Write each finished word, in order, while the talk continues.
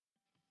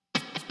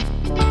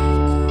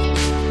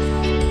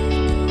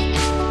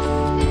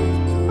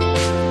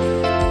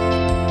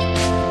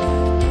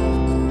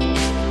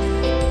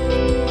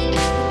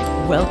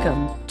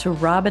to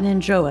Robin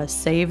and Joa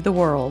Save the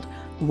World,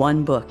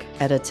 one book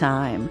at a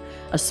time,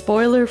 a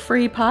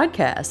spoiler-free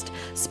podcast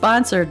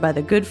sponsored by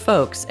the good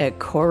folks at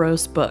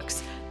Khoros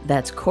Books.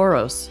 That's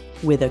Khoros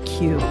with a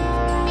Q.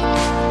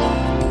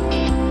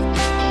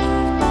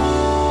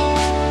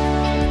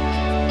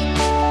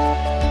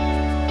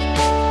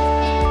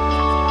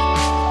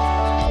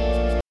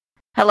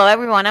 Hello,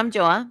 everyone. I'm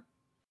Joa.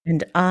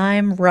 And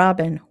I'm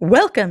Robin.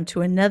 Welcome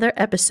to another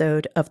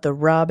episode of the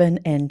Robin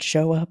and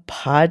Joa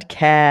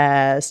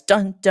podcast.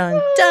 Dun,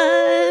 dun,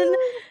 dun.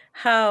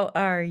 How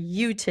are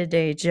you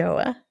today,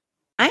 Joa?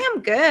 I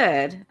am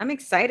good. I'm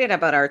excited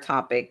about our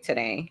topic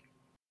today.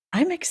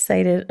 I'm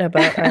excited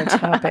about our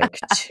topic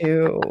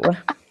too.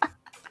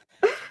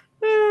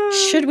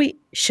 Should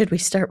we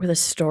start with a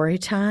story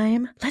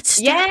time? Let's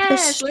start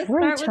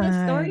with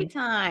a story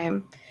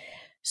time.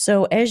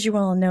 So, as you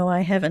all know, I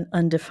have an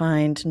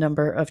undefined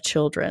number of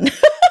children.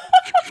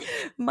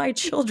 My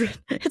children,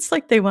 it's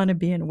like they want to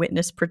be in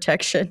witness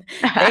protection.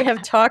 They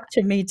have talked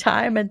to me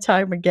time and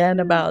time again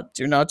about,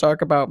 do not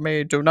talk about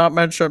me, do not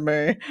mention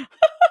me.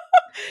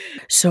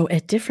 So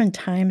at different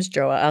times,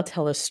 Joa, I'll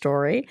tell a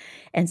story.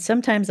 And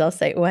sometimes I'll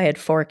say, oh, I had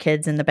 4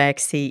 kids in the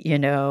back seat,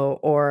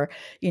 or,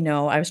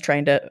 I was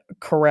trying to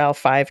corral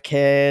 5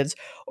 kids.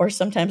 Or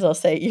sometimes I'll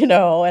say, and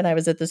I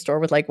was at the store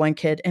with like 1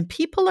 kid. And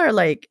people are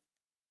like,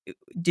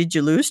 did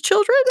you lose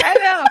children? I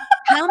know.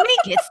 How many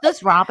kids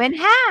does Robin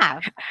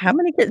have? How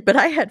many kids? But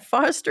I had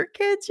foster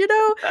kids,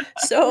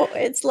 So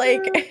it's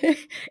like,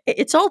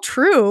 it's all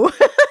true.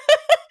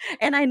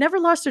 And I never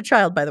lost a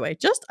child, by the way.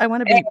 I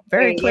want to be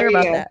very clear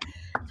about that.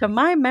 To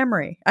my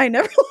memory, I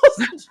never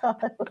lost a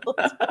child.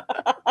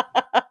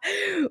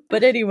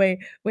 But anyway,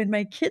 when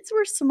my kids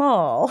were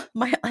small,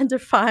 my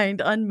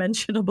undefined,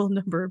 unmentionable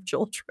number of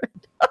children,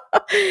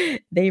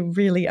 they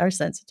really are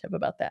sensitive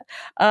about that.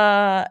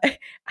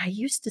 I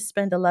used to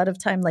spend a lot of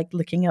time like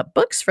looking up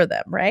books for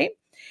them, right?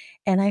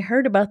 And I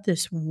heard about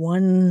this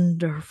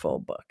wonderful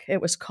book.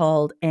 It was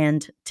called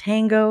And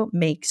Tango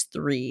Makes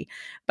Three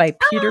by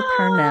Peter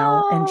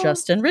Parnell and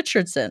Justin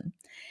Richardson.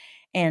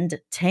 And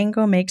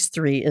Tango Makes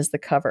Three is the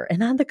cover.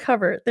 And on the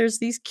cover, there's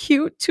these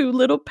cute 2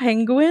 little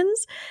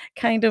penguins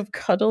kind of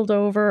cuddled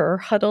over or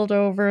huddled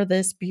over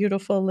this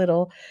beautiful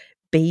little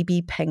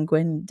baby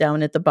penguin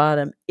down at the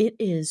bottom. It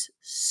is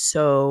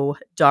so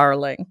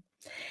darling.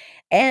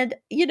 And,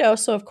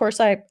 so of course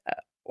I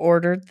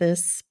ordered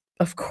this.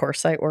 Of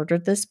course I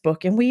ordered this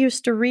book and we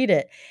used to read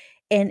it.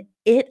 And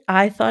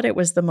I thought it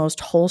was the most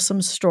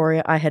wholesome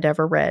story I had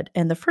ever read.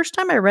 And the first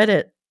time I read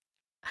it,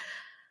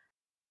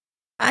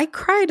 I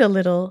cried a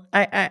little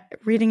I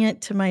reading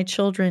it to my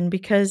children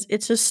because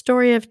it's a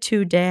story of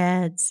 2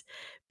 dads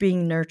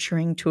being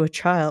nurturing to a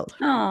child.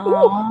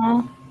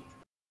 Aww.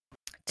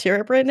 Tear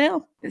up right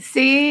now.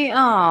 See?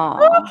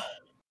 Aww.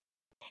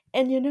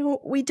 And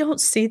we don't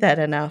see that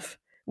enough.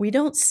 We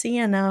don't see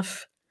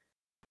enough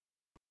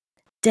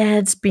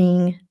dads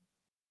being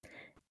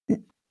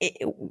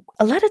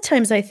a lot of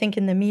times I think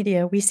in the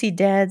media we see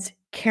dads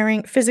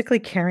physically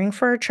caring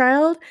for a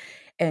child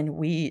and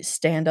we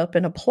stand up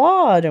and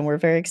applaud and we're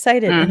very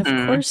excited. And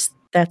of course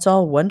that's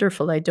all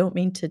wonderful. I don't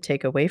mean to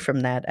take away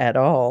from that at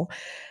all.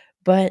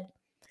 But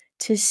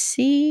to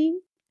see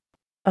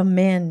a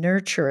man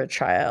nurture a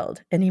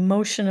child and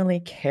emotionally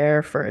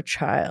care for a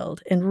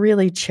child and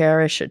really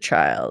cherish a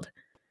child,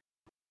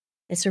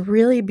 it's a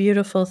really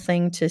beautiful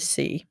thing to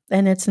see,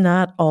 and it's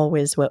not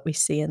always what we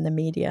see in the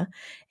media.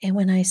 And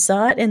when I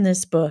saw it in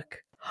this book,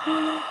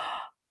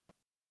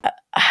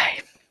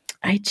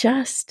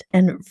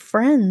 and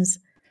friends,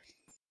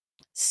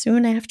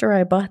 soon after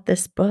I bought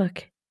this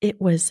book, it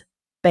was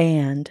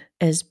banned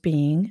as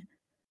being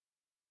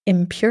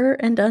impure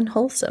and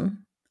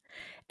unwholesome.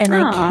 And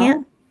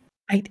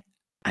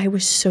I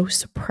was so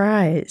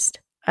surprised.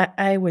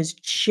 I was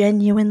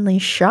genuinely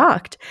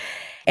shocked.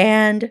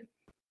 And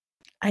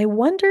I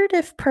wondered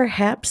if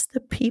perhaps the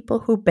people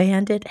who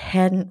banned it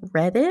hadn't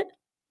read it.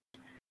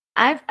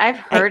 I've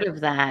heard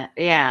of that.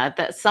 Yeah,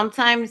 that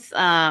sometimes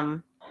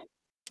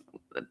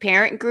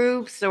parent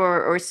groups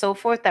or so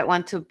forth that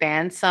want to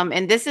ban some,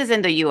 and this is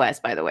in the US,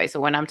 by the way. So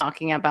when I'm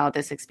talking about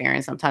this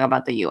experience, I'm talking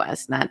about the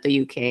US, not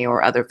the UK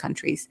or other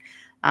countries.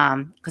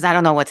 Because I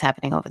don't know what's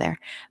happening over there.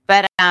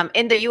 But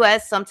in the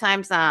US,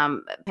 sometimes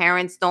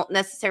parents don't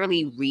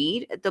necessarily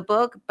read the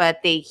book, but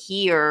they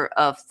hear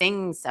of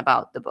things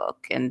about the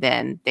book. And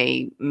then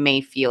they may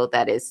feel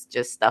that it's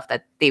just stuff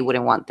that they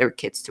wouldn't want their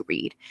kids to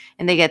read.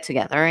 And they get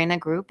together in a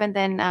group and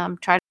then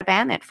try to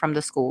ban it from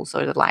the schools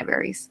or the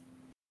libraries.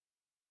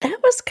 That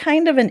was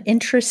kind of an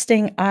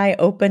interesting,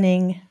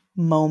 eye-opening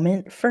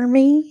moment for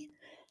me.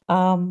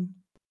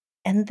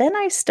 And then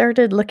I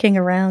started looking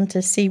around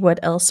to see what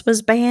else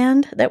was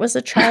banned that was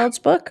a child's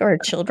book or a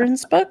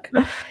children's book.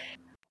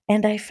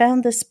 And I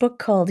found this book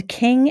called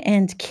King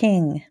and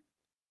King.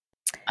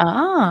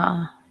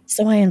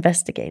 So I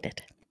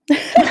investigated.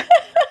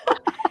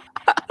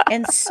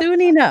 And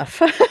soon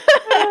enough,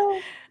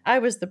 I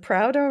was the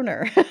proud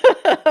owner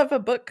of a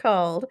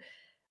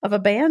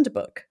banned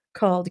book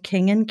called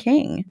King and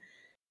King.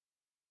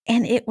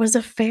 and it was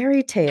a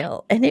fairy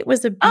tale, and it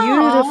was a Oh,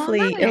 beautifully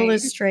nice.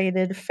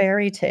 illustrated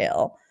fairy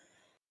tale,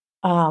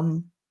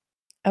 um,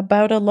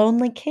 about a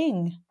lonely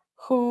king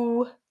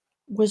who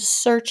was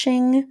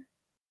searching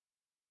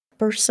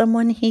for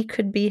someone he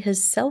could be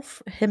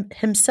himself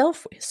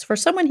for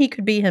someone he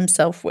could be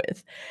himself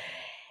with.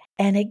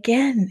 And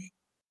again,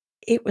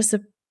 it was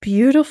a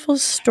beautiful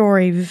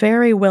story,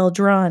 very well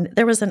drawn.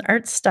 There was an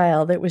art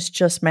style that was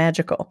just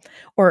magical,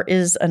 or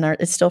is an art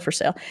it's still for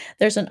sale.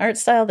 There's an art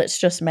style that's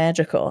just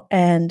magical,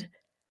 and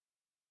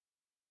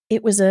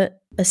it was a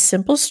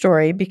simple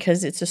story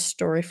because it's a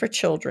story for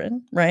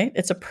children, right?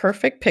 It's a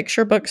perfect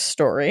picture book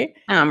story.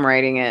 I'm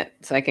writing it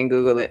so I can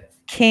Google it.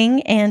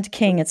 King and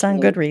King, it's on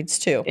Goodreads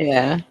too.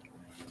 Yeah.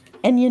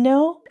 And,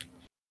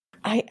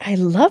 I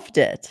loved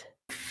it.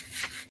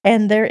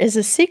 And there is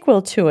a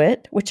sequel to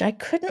it, which I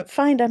couldn't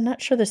find. I'm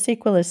not sure the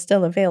sequel is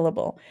still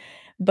available,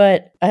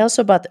 but we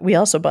also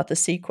bought the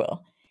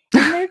sequel.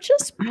 And they're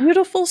just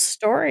beautiful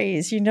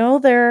stories,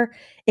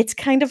 it's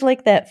kind of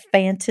like that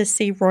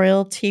fantasy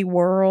royalty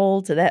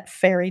world, that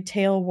fairy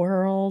tale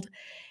world,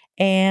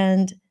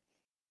 and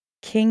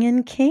King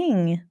and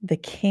King, the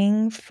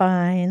king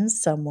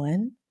finds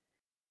someone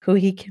who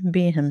he can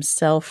be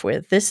himself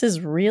with. This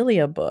is really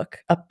a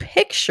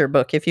picture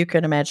book, if you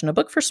can imagine, a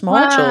book for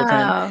small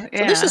children. Wow.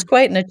 So this Yeah. is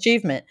quite an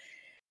achievement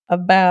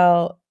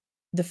about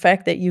the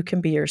fact that you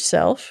can be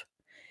yourself,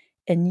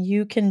 and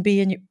you can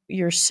be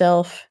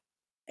yourself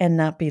and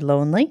not be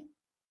lonely,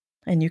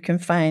 and you can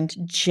find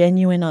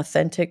genuine,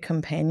 authentic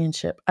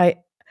companionship. I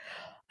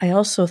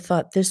also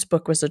thought this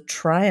book was a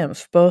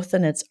triumph, both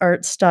in its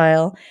art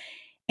style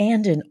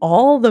and in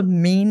all the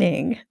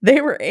meaning they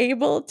were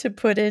able to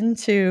put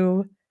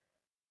into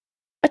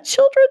a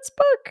children's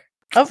book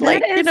of,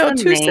 That is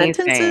 2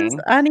 sentences amazing.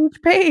 on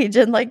each page,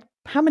 and,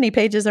 how many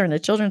pages are in a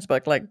children's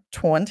book? Like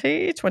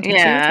 20, 22,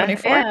 Yeah.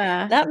 24?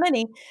 Yeah. Not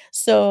many.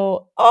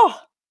 So,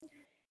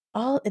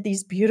 all of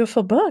these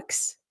beautiful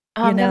books,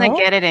 Oh, you I'm gonna know?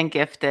 get it and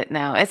gift it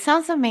now. It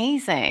sounds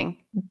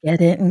amazing.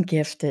 Get it and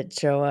gift it,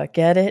 Joa.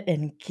 Get it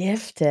and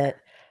gift it.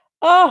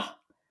 Oh,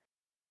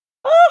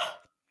 oh,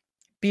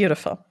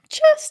 beautiful.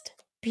 Just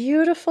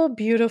beautiful,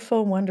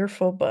 beautiful,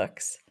 wonderful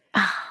books.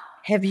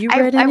 Have you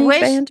read I any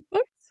wish. banned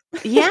books?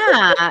 Yeah,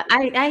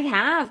 I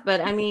have, but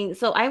I mean,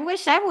 so I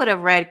wish I would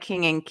have read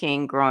King and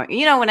King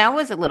when I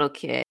was a little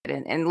kid,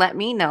 and let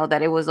me know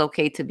that it was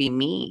okay to be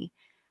me.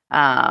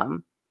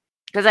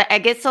 Because I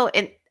get so,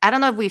 and I don't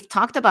know if we've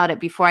talked about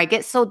it before. I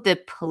get so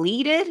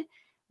depleted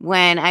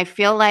when I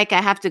feel like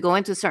I have to go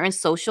into certain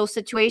social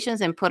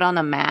situations and put on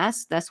a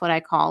mask. That's what I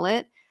call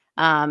it.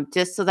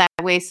 Just so that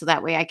way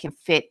I can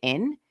fit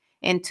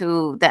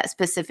into that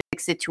specific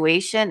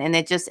situation, and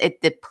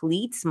it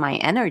depletes my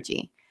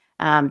energy.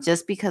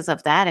 Just because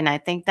of that, and I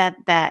think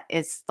that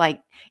is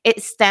like,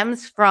 it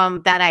stems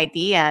from that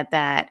idea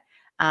that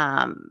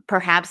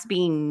perhaps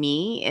being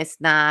me is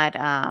not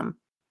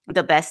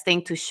the best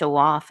thing to show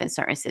off in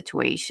certain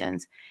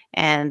situations.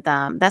 And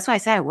that's why I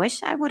say I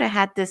wish I would have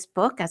had this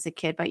book as a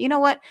kid. But you know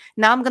what?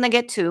 Now I'm gonna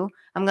get two.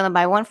 I'm gonna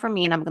buy one for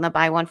me, and I'm gonna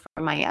buy one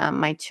for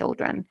my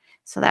children,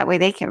 so that way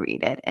they can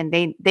read it and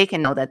they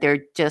can know that they're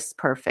just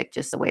perfect,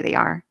 just the way they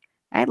are.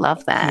 I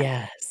love that.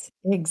 Yes,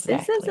 This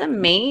is exactly.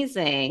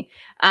 amazing.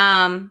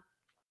 Um,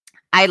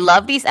 I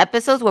love these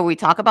episodes where we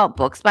talk about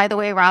books, by the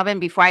way, Robin,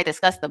 before I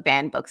discuss the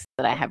banned books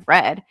that I have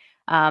read,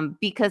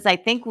 because I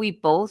think we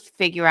both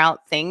figure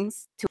out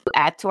things to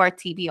add to our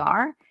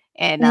TBR.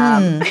 And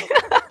Mm,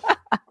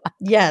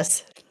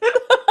 yes.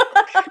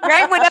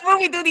 right, whenever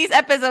we do these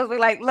episodes, we're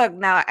like, look,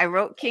 now I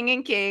wrote King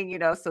and King,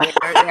 so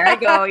there I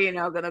go,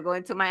 gonna go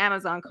into my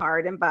Amazon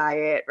card and buy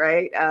it,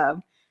 right?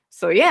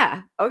 So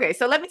yeah, okay,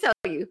 so let me tell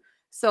you.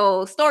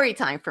 So story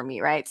time for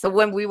me, right? So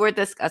when we were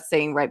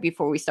discussing right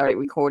before we started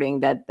recording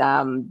that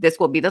this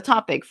will be the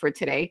topic for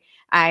today,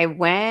 I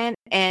went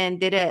and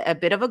did a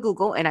bit of a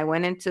Google, and I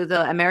went into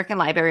the American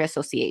Library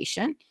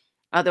Association,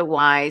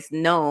 otherwise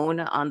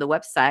known on the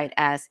website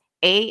as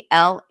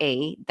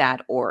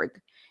ALA.org.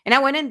 And I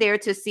went in there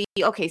to see,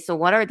 okay, so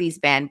what are these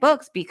banned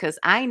books? Because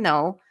I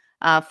know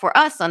for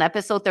us on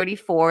episode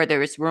 34,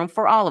 there is room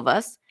for all of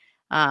us.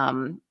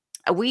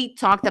 We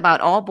talked about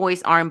All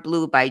Boys Aren't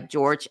Blue by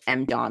George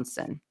M.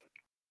 Johnson.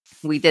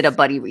 We did a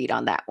buddy read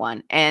on that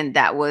one, and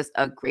that was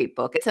a great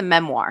book. It's a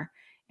memoir,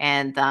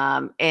 and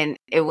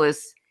it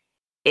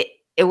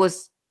it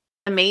was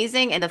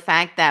amazing in the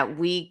fact that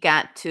we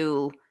got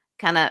to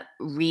kind of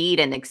read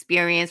and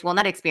experience, well,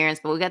 not experience,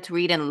 but we got to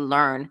read and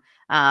learn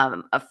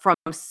from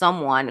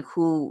someone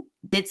who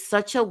did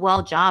such a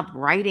well job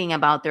writing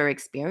about their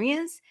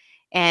experience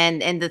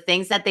and the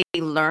things that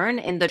they learn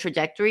in the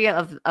trajectory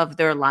of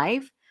their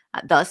life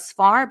thus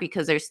far,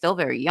 because they're still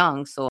very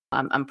young. So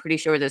I'm pretty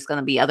sure there's going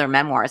to be other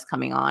memoirs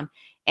coming on,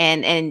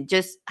 and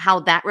just how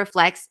that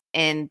reflects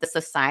in the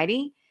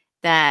society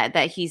that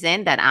he's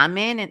in, that I'm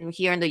in, and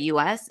here in the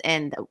US.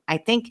 And I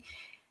think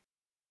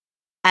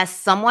as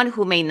someone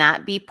who may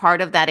not be part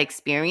of that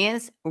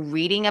experience,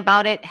 reading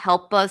about it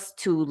help us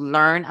to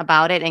learn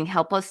about it and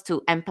help us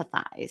to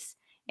empathize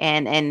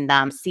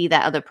and see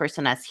that other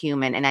person as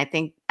human. And I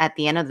think at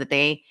the end of the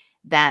day,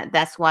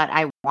 that's what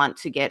I want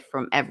to get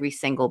from every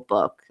single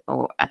book,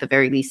 or at the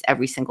very least,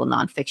 every single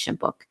nonfiction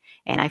book.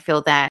 And I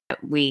feel that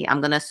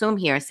I'm going to assume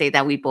here and say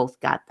that we both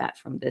got that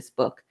from this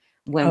book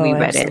when Oh, we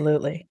read it.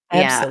 absolutely.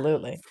 Yeah,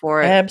 Absolutely.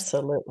 for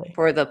Absolutely.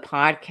 the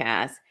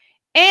podcast.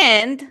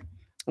 And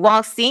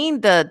while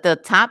seeing the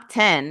top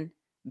 10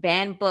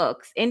 banned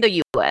books in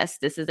the US,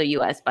 this is the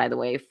US, by the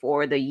way,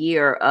 for the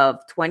year of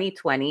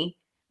 2020,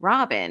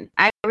 Robin,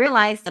 I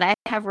realized that I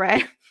have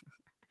read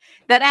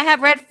that I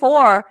have read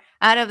 4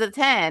 out of the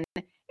 10,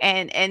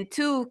 and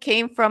 2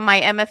 came from my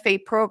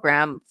MFA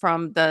program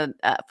from the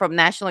from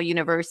National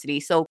University.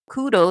 So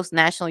kudos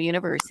National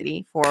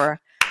University for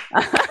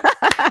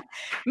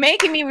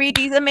making me read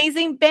these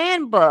amazing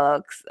banned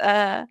books.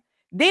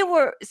 They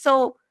were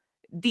so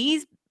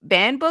these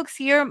banned books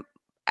here,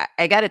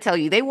 I got to tell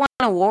you, they won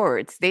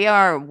awards. They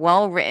are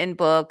well-written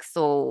books,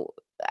 so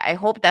I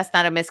hope that's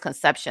not a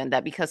misconception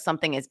that because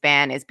something is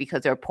banned is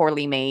because they're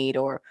poorly made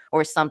or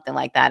something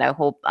like that. I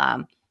hope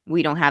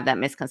we don't have that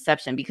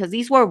misconception, because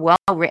these were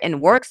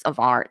well-written works of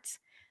art,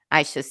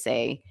 I should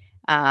say.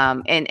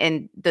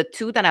 And the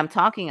 2 that I'm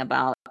talking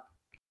about,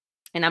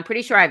 and I'm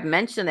pretty sure I've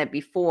mentioned it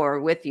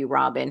before with you,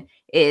 Robin,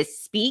 is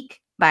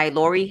Speak by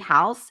Lori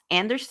House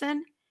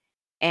Anderson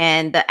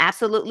and The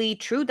Absolutely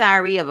True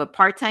Diary of a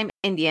Part-Time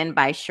Indian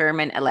by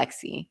Sherman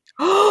Alexie.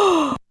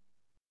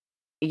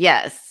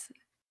 Yes.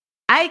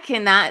 I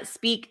cannot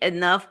speak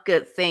enough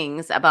good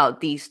things about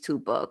these 2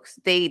 books.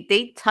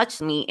 They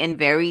touched me in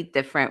very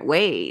different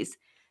ways.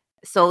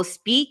 So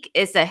Speak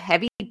is a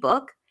heavy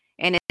book,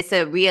 and it's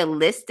a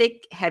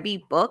realistic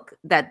heavy book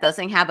that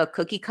doesn't have a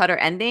cookie cutter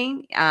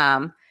ending.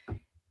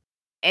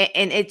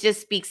 And it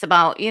just speaks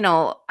about,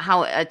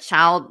 how a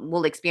child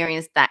will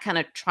experience that kind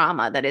of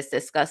trauma that is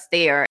discussed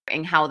there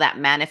and how that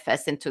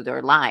manifests into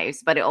their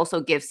lives. But it also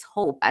gives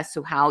hope as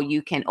to how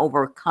you can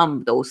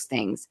overcome those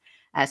things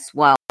as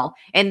well.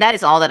 And that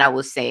is all that I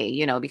will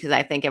say, because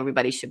I think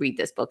everybody should read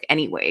this book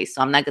anyway.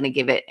 So I'm not going to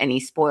give it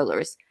any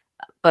spoilers,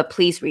 but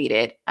please read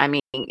it. I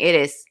mean, it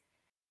is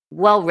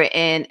well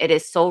written. It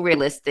is so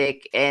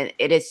realistic, and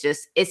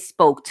it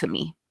spoke to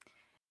me.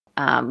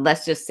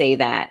 Let's just say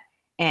that.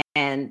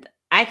 And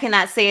I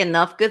cannot say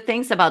enough good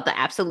things about The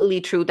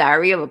Absolutely True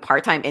Diary of a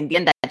Part-Time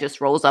Indian. That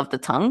just rolls off the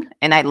tongue.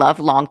 And I love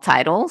long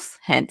titles.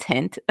 Hint,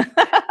 hint.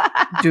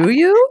 Do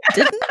you?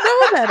 Didn't know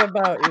that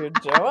about you,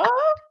 Joa.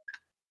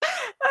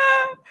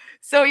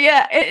 So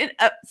yeah,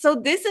 so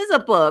this is a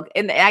book,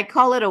 and I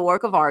call it a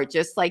work of art,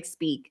 just like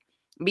Speak,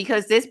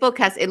 because this book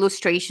has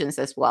illustrations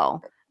as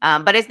well.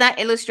 But it's not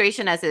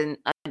illustration as in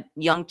a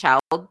young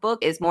child book.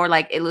 It's more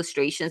like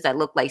illustrations that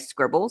look like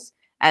scribbles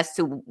as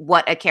to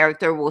what a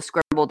character will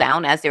scribble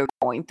down as they're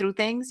going through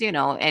things,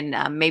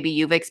 and maybe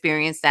you've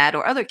experienced that,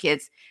 or other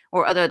kids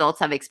or other adults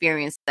have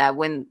experienced that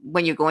when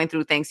you're going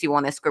through things, you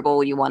want to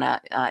scribble, you want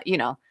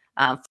to,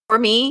 for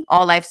me,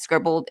 all I've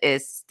scribbled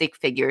is stick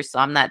figures, so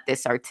I'm not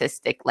this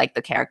artistic like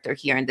the character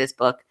here in this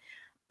book.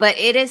 But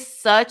it is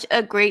such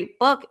a great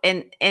book,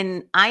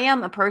 and I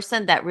am a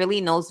person that really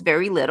knows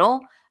very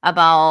little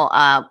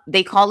about.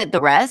 They call it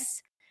the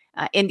rest,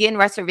 Indian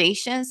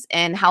reservations,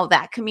 and how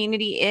that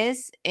community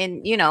is,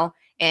 and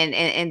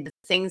and the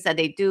things that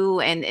they do,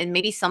 and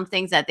maybe some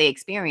things that they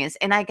experience.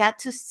 And I got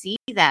to see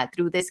that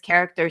through this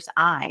character's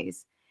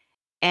eyes,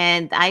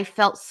 and I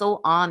felt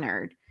so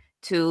honored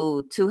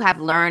to have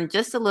learned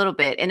just a little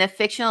bit in a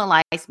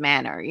fictionalized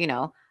manner,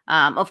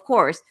 of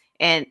course.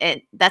 And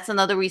that's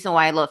another reason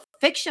why I love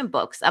fiction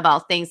books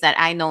about things that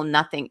I know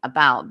nothing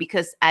about,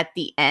 because at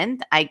the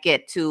end I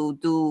get to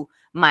do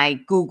my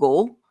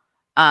Google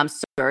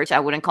search.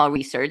 I wouldn't call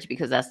research,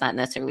 because that's not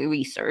necessarily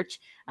research.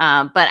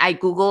 But I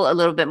Google a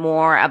little bit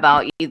more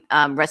about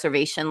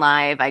Reservation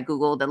Live. I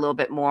Googled a little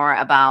bit more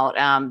about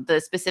the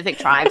specific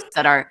tribes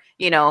that are,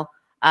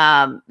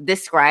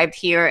 described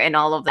here and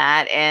all of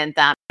that. And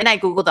I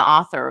Googled the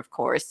author, of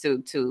course,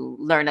 to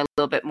learn a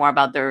little bit more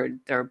about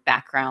their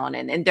background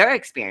and their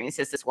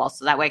experiences as well.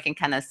 So that way I can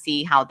kind of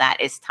see how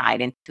that is tied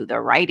into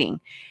their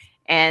writing.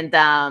 And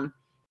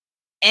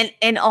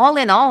all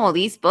in all,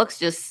 these books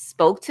just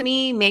spoke to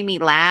me, made me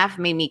laugh,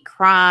 made me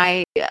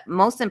cry.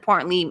 Most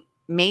importantly,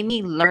 made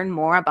me learn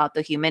more about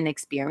the human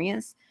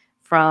experience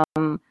from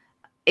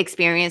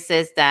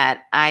experiences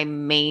that I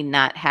may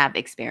not have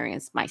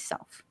experienced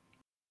myself.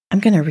 I'm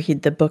going to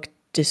read the book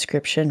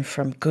description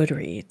from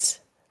Goodreads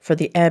for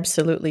The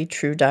Absolutely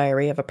True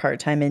Diary of a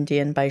Part-Time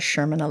Indian by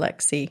Sherman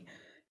Alexie,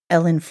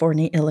 Ellen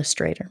Forney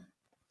illustrator.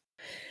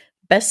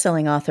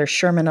 Best-selling author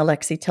Sherman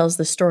Alexie tells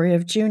the story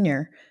of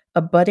Junior,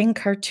 a budding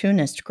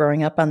cartoonist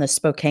growing up on the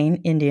Spokane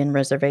Indian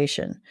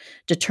Reservation.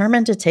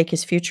 Determined to take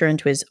his future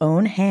into his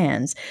own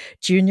hands,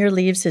 Junior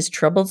leaves his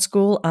troubled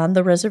school on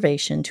the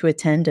reservation to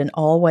attend an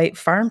all-white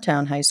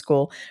farmtown high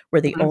school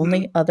where the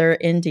only other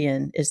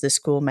Indian is the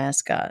school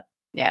mascot.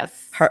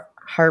 Yes.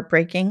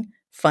 Heartbreaking,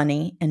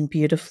 funny, and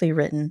beautifully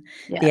written.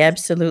 Yes. The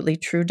Absolutely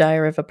True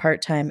Diary of a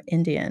Part-Time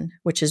Indian,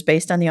 which is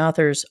based on the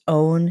author's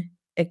own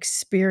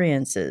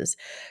experiences,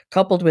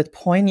 coupled with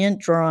poignant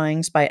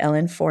drawings by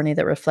Ellen Forney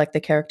that reflect the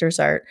character's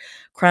art,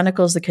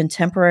 chronicles the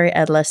contemporary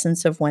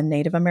adolescence of one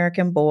Native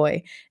American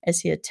boy as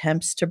he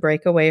attempts to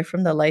break away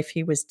from the life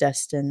he was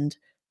destined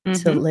to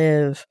Mhm.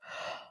 live.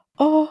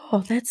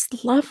 Oh,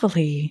 that's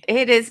lovely.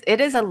 It is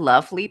a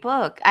lovely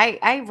book.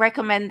 I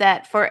recommend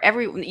that for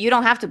every. You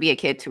don't have to be a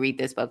kid to read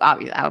this book.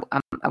 Obviously,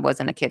 I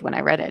wasn't a kid when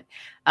I read it,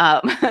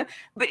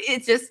 but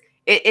it's just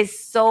it is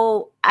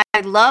so.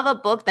 I love a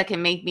book that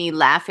can make me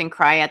laugh and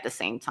cry at the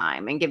same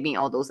time and give me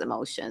all those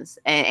emotions.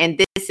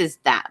 And this is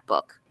that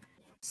book.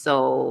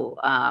 So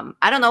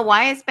I don't know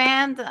why it's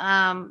banned.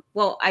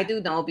 Well, I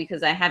do know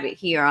because I have it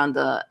here on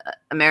the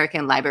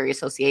American Library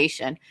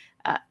Association.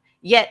 Uh,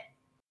 Yet,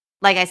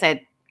 like I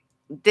said,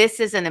 this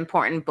is an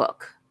important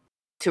book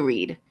to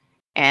read.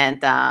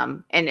 And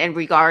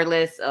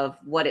regardless of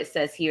what it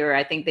says here,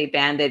 I think they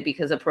banned it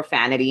because of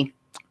profanity,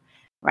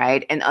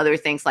 right? And other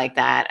things like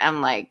that. I'm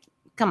like,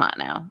 come on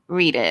now,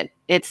 read it.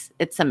 It's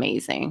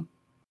amazing.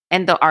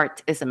 And the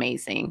art is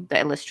amazing. The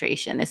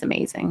illustration is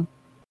amazing.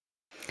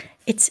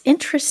 It's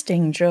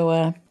interesting,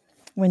 Joa,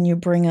 when you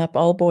bring up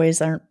All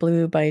Boys Aren't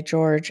Blue by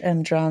George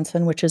M.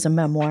 Johnson, which is a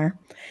memoir,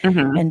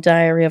 Mm-hmm. and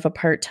Diary of a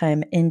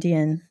Part-Time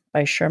Indian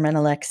by Sherman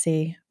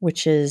Alexie,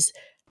 which is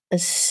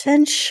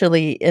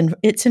essentially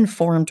it's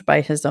informed by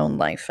his own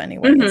life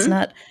anyway. It's Mm-hmm.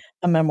 not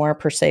a memoir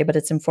per se, but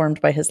it's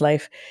informed by his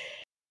life.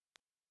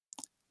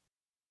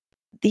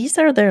 These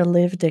are their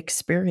lived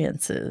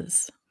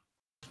experiences.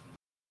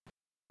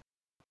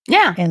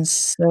 Yeah. And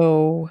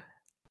so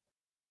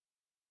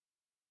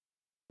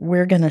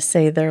we're going to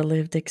say their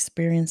lived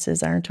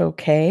experiences aren't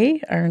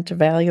okay, aren't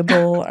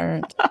valuable,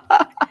 aren't.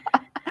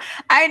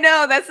 I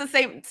know that's the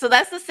same. So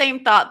that's the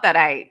same thought that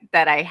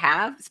I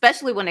have,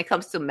 especially when it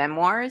comes to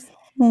memoirs,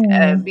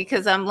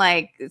 because I'm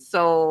like,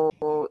 so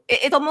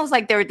it's almost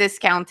like they're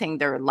discounting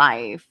their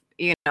life.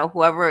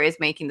 Whoever is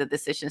making the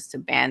decisions to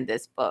ban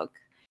this book,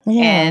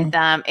 Yeah.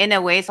 and in a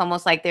way, it's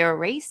almost like they're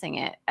erasing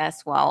it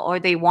as well, or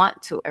they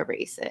want to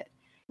erase it,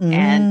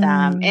 and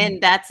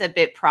Mm. that's a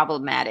bit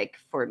problematic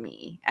for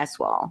me as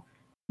well.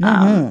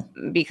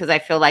 Mhm. Because I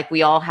feel like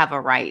we all have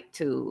a right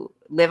to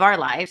live our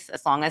lives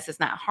as long as it's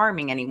not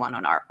harming anyone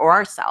or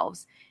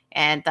ourselves,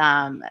 and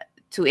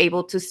to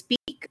able to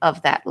speak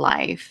of that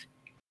life.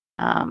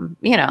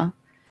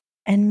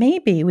 And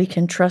maybe we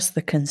can trust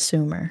the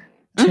consumer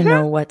to Mhm.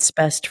 know what's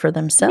best for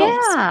themselves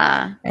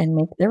Yeah, and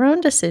make their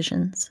own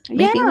decisions.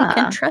 Maybe we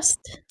can yeah,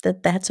 trust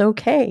that that's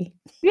okay.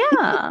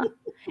 yeah.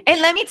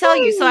 And let me tell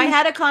you, so I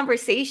had a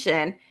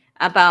conversation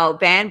about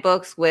banned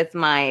books with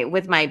my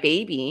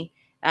baby,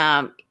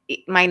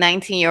 my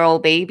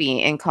 19-year-old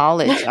baby in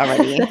college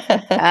already.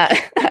 Uh,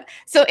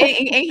 so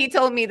and he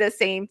told me the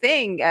same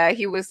thing.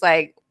 He was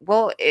like,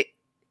 "Well,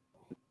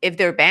 if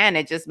they're banned,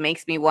 it just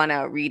makes me want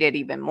to read it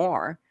even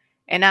more."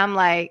 And I'm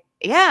like,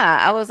 "Yeah."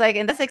 I was like,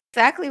 and that's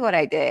exactly what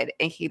I did.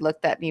 And he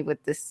looked at me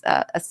with this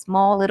a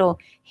small little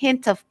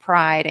hint of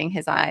pride in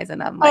his eyes,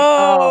 and I'm like,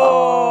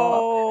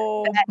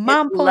 "Oh, Oh, that is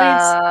mom points.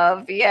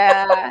 love."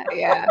 Yeah,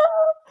 yeah.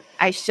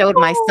 I showed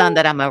my son Oh.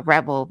 that I'm a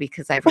rebel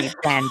because I read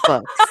banned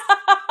books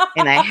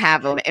and I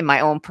have them in my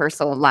own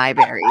personal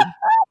library.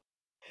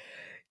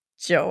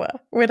 Joa,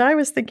 when I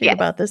was thinking Yes.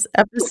 about this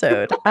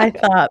episode, I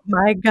thought,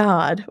 "My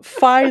God,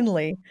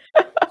 finally,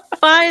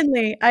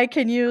 finally, I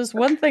can use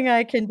one thing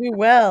I can do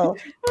well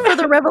for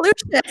the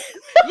revolution."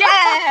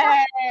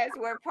 Yes,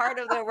 we're part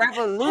of the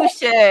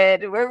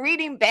revolution. We're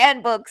reading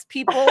banned books,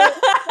 people.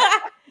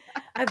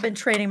 I've been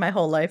training my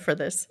whole life for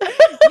this.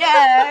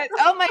 Yes.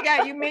 Oh my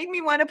God, you make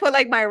me want to put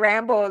like my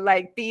Rambo,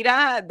 like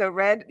Theta, the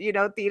red,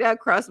 Theta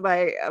across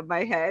my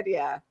head.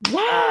 Yeah.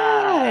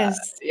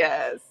 Yes.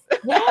 Yes.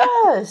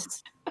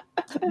 Yes.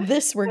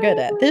 This we're good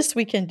at. This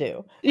we can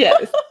do.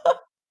 Yes.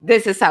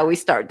 This is how we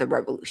start the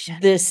revolution.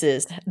 This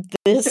is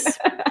this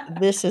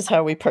this is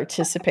how we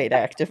participate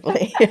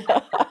actively.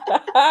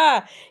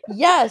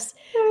 Yes.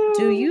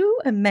 Do you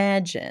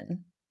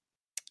imagine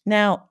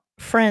now,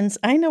 friends,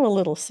 I know a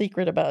little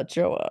secret about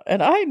Joa,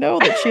 and I know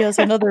that she has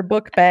another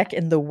book back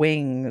in the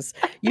wings.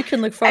 You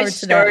can look I forward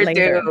to that sure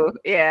later. do.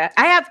 Yeah.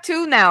 I have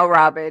two now,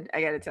 Robin.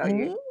 I gotta tell you.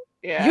 Mm?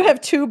 You Yeah. have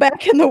 2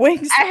 back in the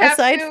wings I have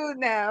two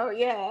now.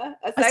 Yeah.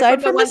 Aside from aside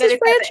the from one that Mrs. is at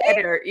the Franchi?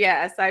 editor.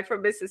 Yeah. Aside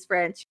from Mrs.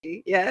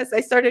 Franchi. Yes.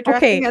 I started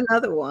drafting Okay.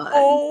 another one.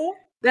 Oh,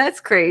 That's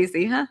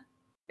crazy, huh?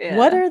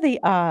 what Yeah. are the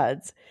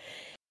odds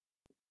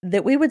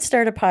that we would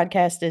start a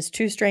podcast as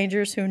 2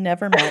 strangers who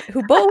never met,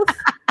 who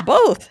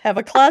both have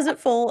a closet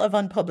full of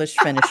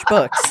unpublished finished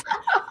books?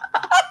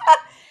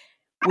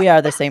 We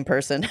are the same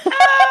person.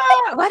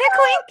 What a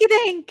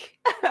coinkydink.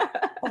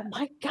 Oh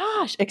my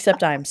gosh,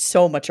 except I'm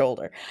so much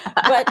older.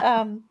 But,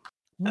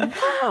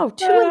 wow,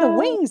 2 in the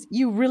wings.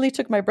 You really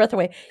took my breath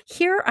away.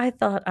 Here I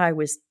thought I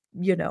was,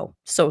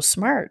 so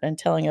smart and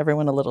telling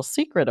everyone a little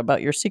secret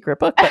about your secret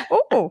book, but,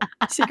 oh,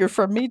 secret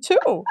from me too.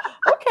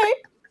 Okay.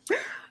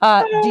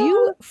 Do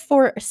you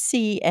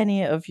foresee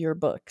any of your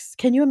books?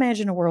 Can you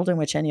imagine a world in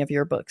which any of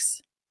your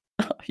books,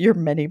 your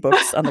many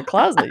books on the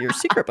closet, your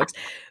secret books,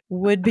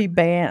 would be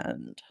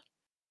banned?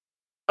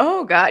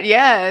 Oh God,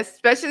 yes.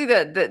 Especially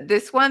the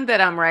this one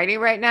that I'm writing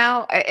right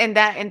now, and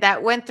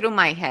that went through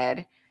my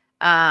head,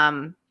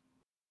 um,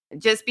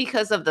 just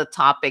because of the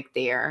topic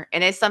there,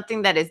 and it's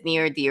something that is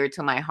near dear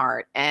to my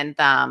heart, and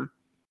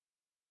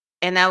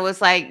I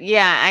was like,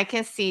 yeah, I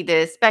can see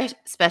this,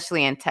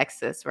 especially in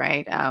Texas,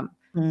 right?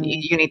 Mm.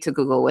 You need to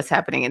Google what's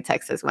happening in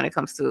Texas when it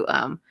comes to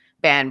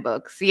banned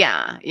books.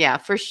 Yeah, yeah,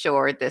 for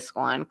sure. This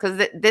one,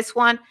 because this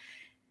one,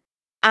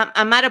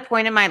 I'm at a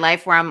point in my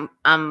life where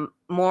I'm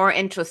more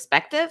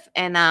introspective,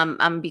 and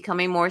I'm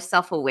becoming more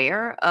self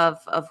aware of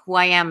who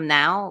I am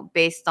now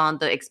based on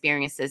the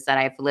experiences that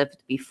I've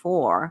lived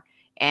before.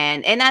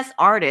 And as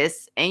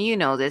artists, and you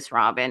know this,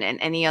 Robin, and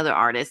any other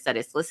artist that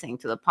is listening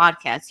to the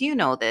podcast, you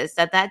know this,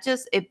 that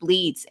just it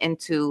bleeds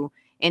into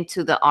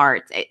the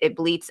art. It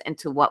bleeds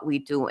into what we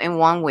do in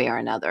one way or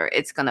another.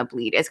 It's gonna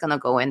bleed. It's gonna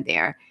go in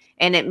there,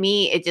 and it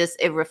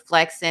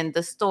reflects in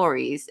the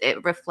stories,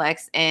 it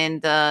reflects in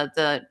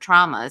the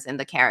traumas and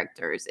the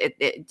characters,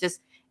 it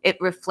just it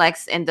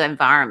reflects in the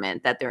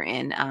environment that they're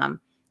in.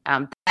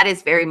 That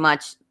is very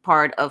much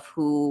part of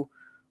who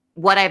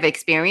what I've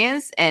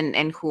experienced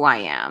and who I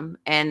am.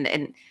 And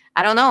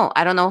I don't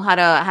know how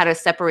to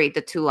separate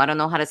the two. I don't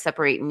know how to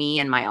separate me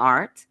and my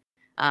art.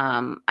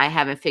 I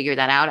haven't figured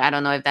that out. I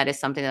don't know if that is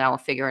something that I will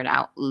figure it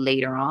out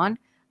later on.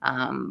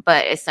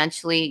 But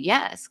essentially,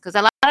 yes, because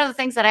a lot of the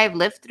things that I've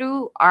lived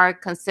through are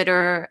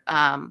considered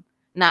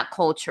not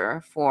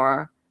culture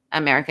for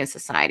American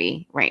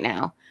society right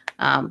now.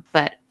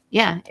 But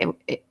yeah,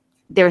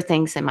 there are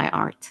things in my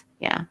art.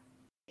 Yeah.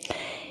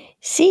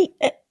 See,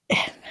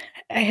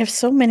 I have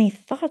so many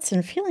thoughts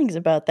and feelings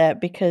about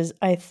that because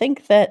I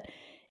think that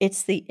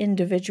it's the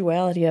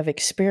individuality of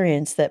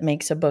experience that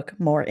makes a book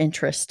more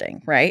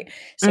interesting, right?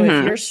 So if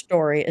Hmm. your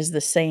story is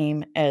the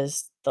same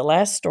as the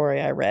last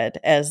story I read,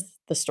 as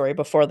the story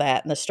before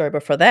that, and the story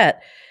before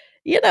that,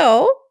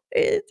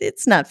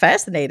 it's not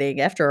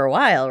fascinating after a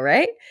while,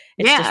 right?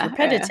 It's just Yeah. Yeah.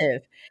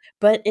 repetitive.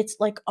 But it's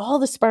like all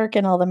the spark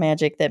and all the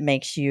magic that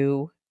makes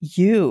you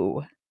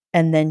you.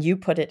 And then you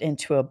put it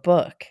into a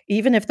book.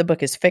 Even if the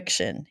book is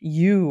fiction,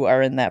 you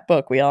are in that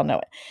book. We all know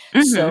it.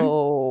 Hmm.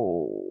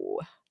 So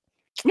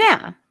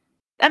Yeah.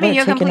 I mean, we're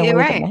you're taking completely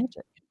away the right.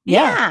 magic.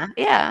 Yeah.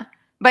 Yeah, yeah.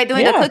 By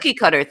doing the Yeah. cookie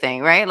cutter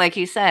thing, right? Like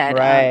you said,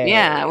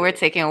 yeah, we're Right.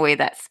 taking away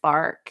that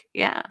spark.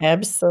 Yeah.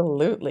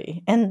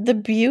 Absolutely. And the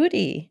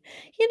beauty.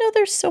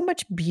 There's so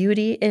much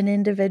beauty in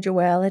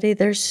individuality.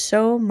 There's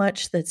so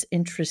much that's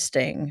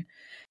interesting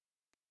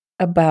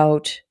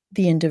about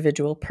the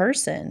individual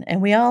person.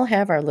 And we all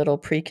have our little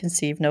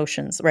preconceived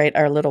notions, right?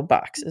 Our little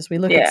boxes. We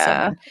look at Yeah.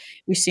 someone,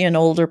 we see an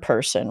older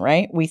person,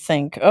 right? We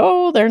think,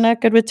 oh, they're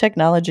not good with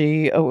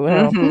technology. Oh,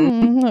 well,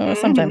 Mhm.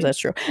 sometimes Mhm. that's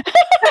true.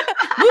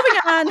 Moving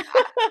on.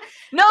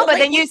 No, But but like,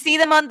 then you see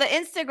them on the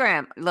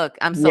Instagram. Look,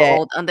 I'm so yeah,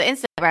 old on the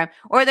Instagram,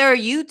 or they're a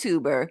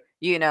YouTuber,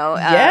 with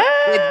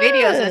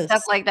videos and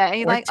stuff yes. like that.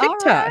 And you're Or like, all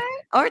TikTok.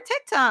 right, or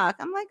TikTok.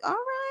 I'm like, all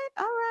right,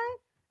 all right.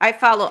 I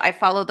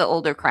follow the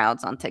older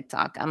crowds on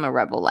TikTok. I'm a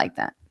rebel like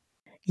that.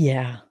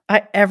 Yeah.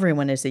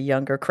 Everyone is a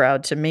younger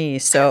crowd to me.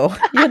 So,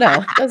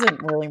 it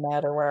doesn't really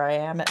matter where I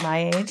am at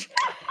my age.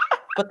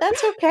 But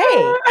that's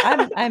okay.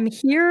 I'm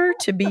here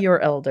to be your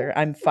elder.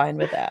 I'm fine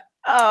with that.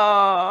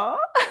 Oh.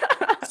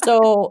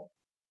 So,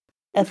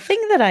 a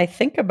thing that I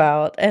think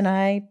about, and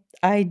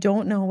I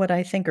don't know what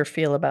I think or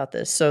feel about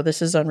this, so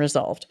this is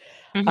unresolved.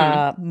 Hmm.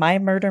 My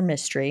murder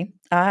mystery,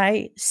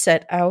 I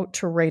set out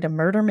to write a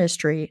murder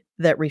mystery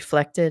that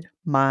reflected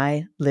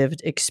my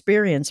lived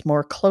experience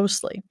more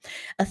closely.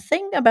 A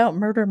thing about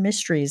murder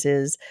mysteries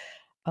is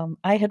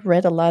I had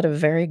read a lot of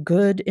very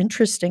good,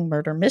 interesting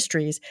murder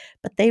mysteries,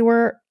 but they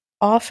were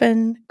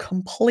often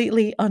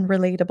completely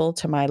unrelatable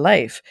to my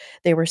life.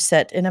 They were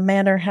set in a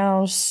manor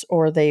house,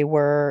 or they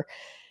were,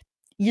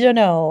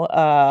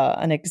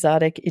 an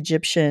exotic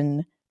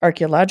Egyptian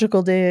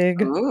archaeological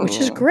dig, which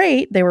is Ooh.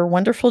 great. They were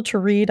wonderful to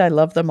read. I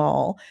love them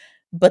all,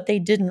 but they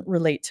didn't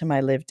relate to my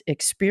lived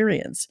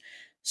experience.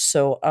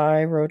 So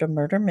I wrote a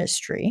murder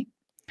mystery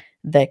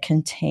that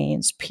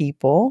contains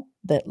people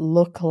that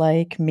look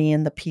like me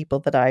and the people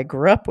that I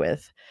grew up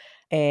with.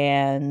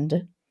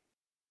 And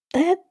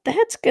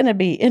that's gonna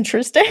be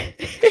interesting.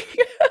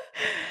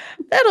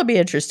 That'll be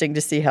interesting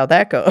to see how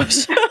that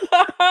goes.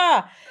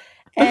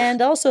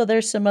 And also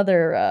there's some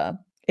other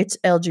it's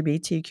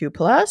LGBTQ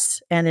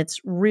plus, and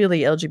it's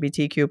really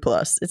LGBTQ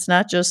plus. There's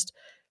not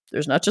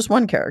just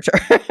one character.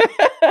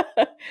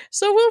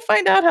 So we'll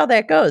find out how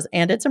that goes.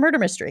 And it's a murder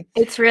mystery.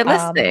 It's Um,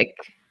 realistic.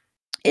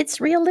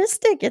 it's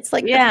realistic. It's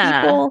like the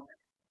Yeah. people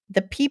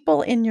the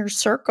people in your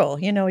circle,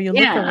 you look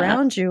Yeah.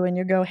 around you and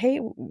you go, "Hey,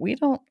 we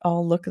don't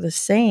all look the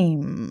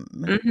same."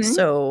 Mhm.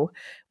 So,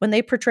 when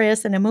they portray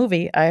us in a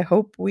movie, I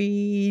hope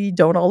we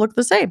don't all look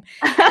the same.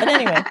 But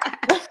anyway,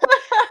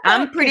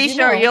 I'm because pretty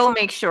sure you'll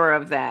make sure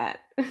of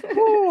that.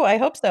 ooh, I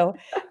hope so.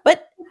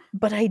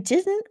 But I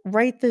didn't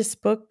write this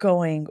book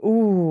going,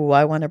 "Ooh,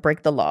 I wanna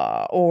break the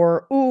law,"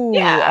 or, "Ooh, I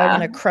Yeah.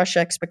 wanna crush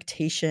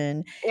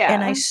expectation,"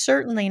 and I Yeah.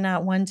 certainly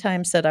not one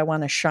time said I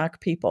wanna shock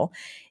people.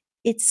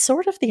 It's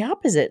sort of the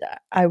opposite.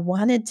 I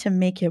wanted to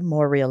make it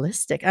more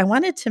realistic. I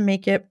wanted to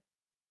make it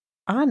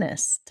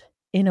honest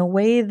in a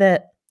way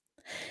that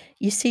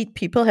you see,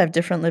 people have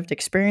different lived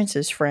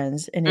experiences,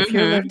 friends, and if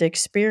your Mhm. lived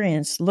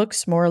experience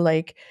looks more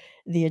like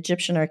the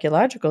Egyptian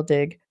archaeological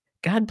dig,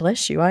 God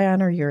bless you, I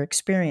honor your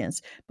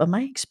experience, but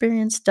my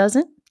experience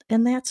doesn't,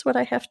 and that's what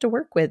I have to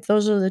work with.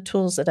 Those are the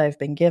tools that I've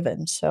been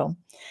given, so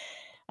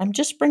I'm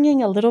just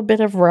bringing a little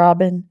bit of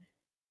Robin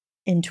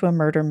into a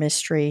murder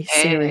mystery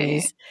Hey.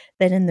 series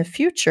that in the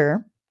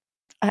future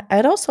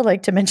I'd also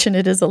like to mention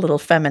it is a little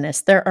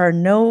feminist. There are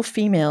no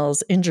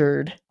females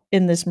injured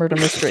in this murder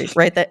mystery.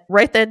 Write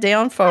that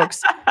down,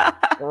 folks.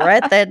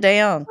 Write that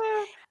down.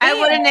 I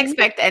wouldn't And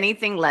expect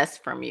anything less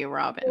from you,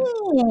 Robin.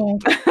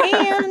 mm,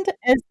 and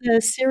as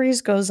the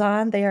series goes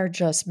on, they are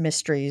just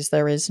mysteries.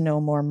 There is no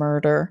more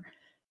murder.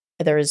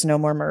 There is no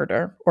more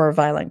murder or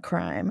violent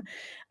crime.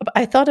 But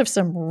I thought of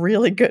some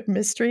really good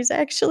mysteries,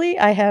 actually.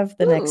 I have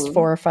the next Ooh.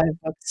 4 or 5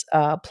 books,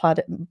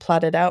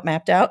 plotted out,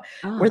 mapped out,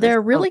 Oh, where that's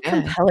they're so really good.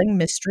 compelling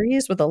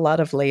mysteries with a lot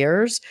of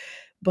layers,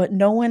 but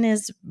no one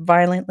is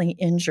violently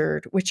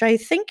injured, which I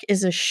think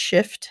is a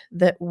shift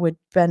that would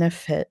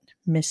benefit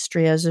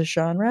mystery as a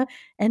genre,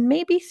 and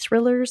maybe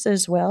thrillers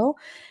as well.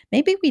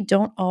 Maybe we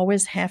don't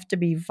always have to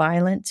be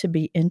violent to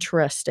be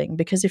interesting,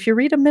 because if you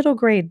read a middle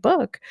grade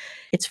book,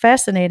 it's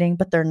fascinating,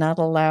 but they're not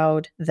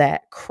allowed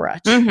that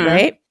crutch, Mhm.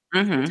 right?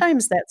 Mhm.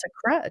 Sometimes that's a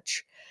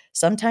crutch.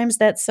 Sometimes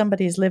that's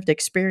somebody's lived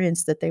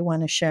experience that they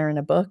wanna share in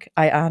a book.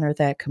 I honor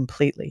that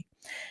completely.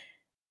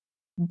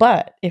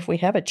 But if we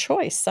have a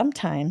choice,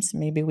 sometimes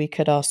maybe we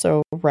could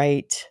also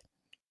write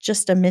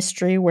just a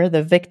mystery where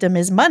the victim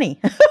is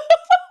money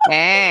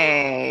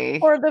Hey.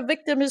 or the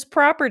victim is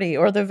property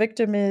or the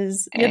victim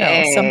is,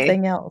 Hey.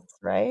 something else,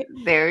 right?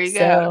 There you go.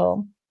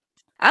 So,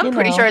 I'm you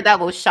pretty sure know that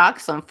will shock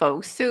some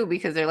folks too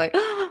because they're like,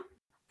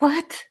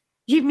 "What?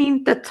 You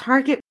mean the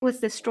target was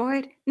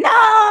destroyed?"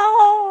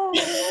 No!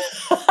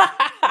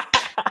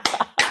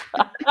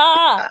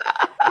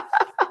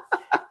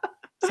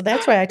 So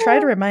that's why I try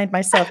to remind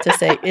myself to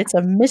say, "It's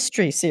a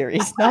mystery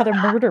series, not a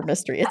murder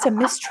mystery. It's a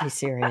mystery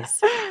series.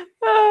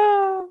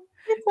 Oh,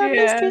 It's a yeah,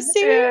 mystery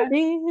yeah.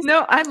 series."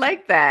 No, I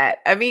like that.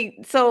 I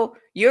mean, so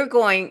you're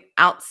going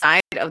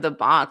outside of the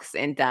box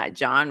in that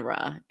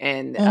genre,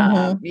 and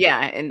Mhm.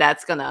 yeah, and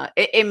that's gonna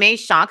it may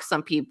shock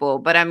some people,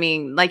 but I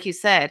mean, like you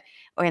said,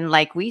 and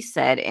like we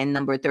said in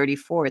number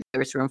 34,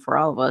 there's room for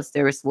all of us.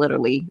 There is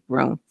literally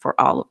room for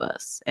all of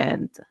us,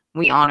 and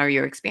we honor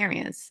your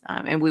experience,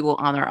 and we will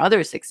honor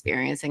others'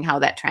 experience and how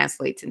that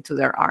translates into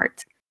their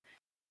art.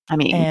 I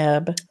mean,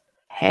 Ab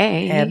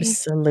hey,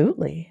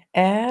 Absolutely.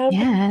 yes.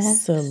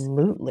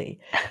 Absolutely.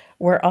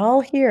 We're all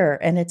here,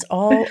 and it's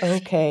all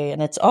okay,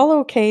 and it's all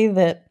okay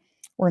that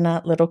we're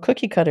not little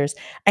cookie cutters.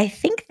 I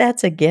think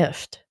that's a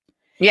gift.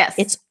 Yes.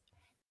 It's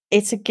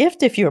it's a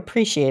gift if you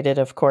appreciate it,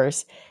 of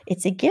course.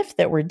 It's a gift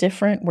that we're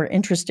different, we're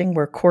interesting,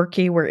 we're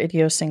quirky, we're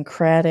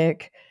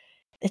idiosyncratic.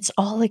 It's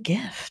all a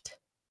gift.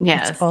 It's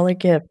Yes. all a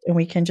gift, and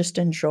we can just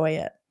enjoy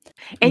it.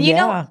 And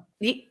Yeah.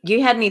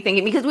 you had me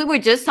thinking because we were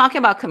just talking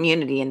about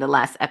community in the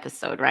last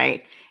episode,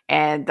 right?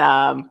 And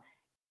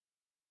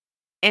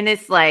and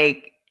it's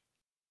like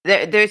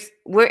there's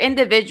we're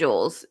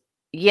individuals,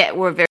 yet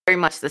we're very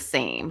much the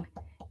same.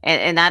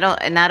 And I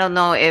don't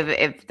know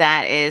if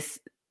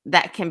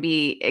that can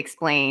be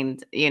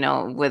explained,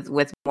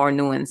 with more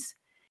nuance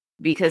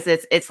because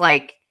it's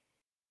like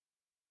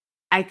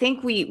I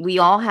think we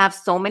all have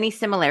so many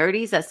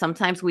similarities that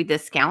sometimes we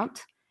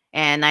discount.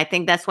 And I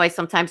think that's why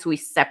sometimes we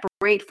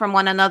separate from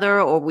one another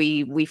or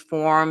we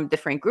form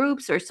different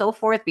groups or so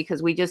forth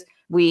because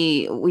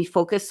we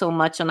focus so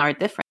much on our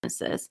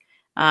differences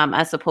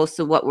as opposed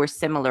to what we're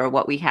similar,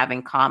 what we have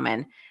in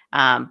common.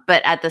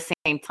 But at the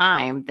same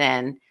time,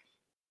 then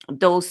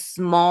those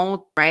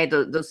small, right,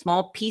 those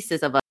small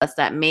pieces of us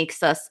that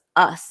makes us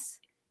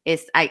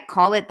is I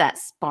call it that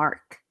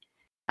spark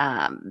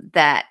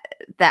that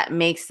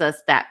makes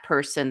us that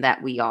person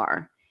that we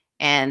are,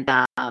 and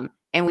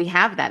we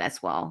have that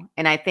as well.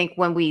 And I think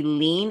when we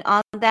lean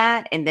on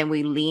that, and then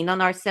we lean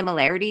on our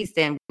similarities,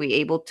 then we're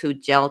able to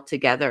gel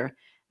together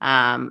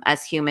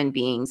as human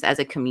beings, as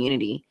a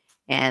community,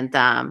 and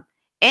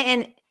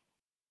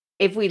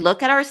if we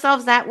look at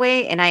ourselves that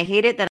way, and I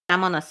hate it that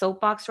I'm on a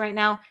soapbox right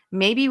now,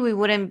 maybe we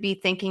wouldn't be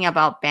thinking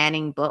about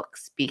banning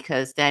books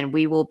because then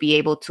we will be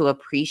able to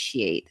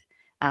appreciate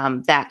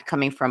that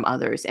coming from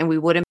others. And we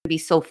wouldn't be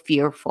so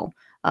fearful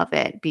of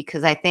it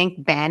because I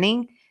think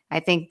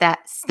that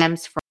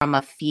stems from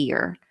a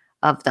fear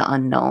of the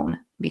unknown.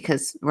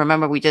 Because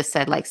remember, we just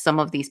said like some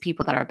of these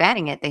people that are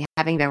banning it, they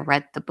haven't even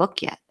read the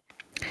book yet.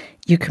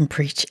 You can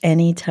preach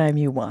anytime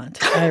you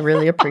want. I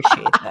really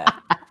appreciate that.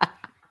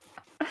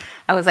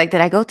 I was like,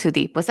 did I go too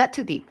deep? Was that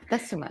too deep?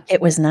 That's too much.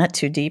 It was not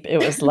too deep, it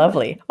was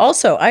lovely.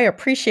 Also, I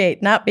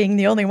appreciate not being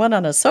the only one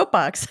on a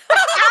soapbox.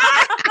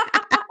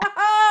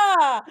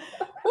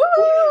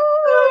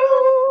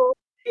 Woo!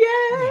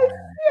 Yes,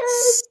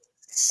 yes.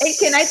 Hey,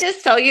 can I Yes.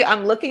 just tell you,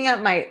 I'm looking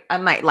at my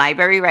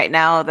library right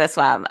now. That's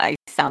why I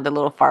sound a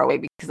little far away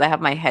because I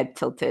have my head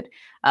tilted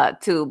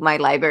to my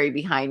library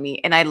behind me,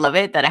 and I love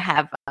it that I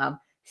have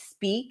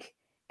speak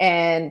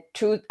and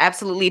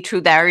absolutely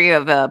true diary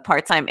of a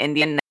part-time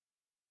Indian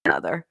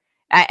mother.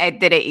 I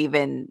didn't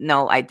even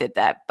know I did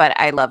that, but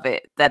I love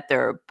it that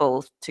they're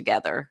both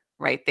together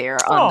right there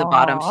on the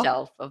bottom Aw.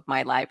 shelf of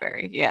my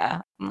library.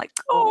 Yeah. I'm like,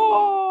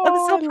 oh, I'm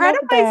Oh, so I proud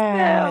love of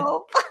that.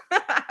 myself.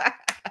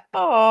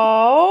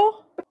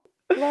 Oh,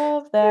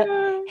 love that.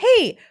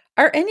 Hey,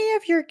 are any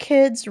of your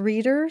kids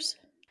readers?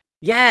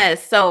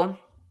 Yes. So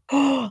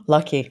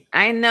Lucky.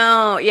 I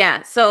know.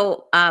 Yeah.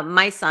 So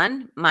my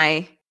son,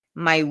 my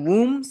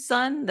womb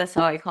son, that's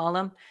how I call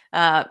him.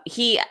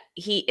 He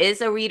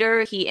is a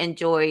reader. He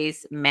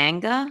enjoys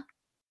manga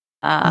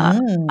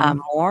Mm.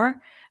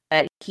 more.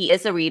 But he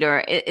is a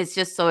reader. It's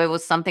just so it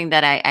was something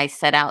that I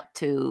set out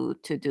to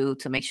do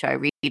to make sure I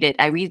read it.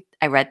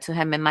 I read to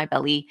him in my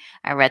belly.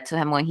 I read to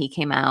him when he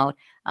came out,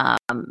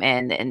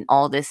 and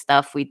all this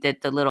stuff. We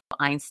did the little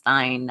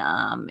Einstein,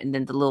 and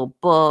then the little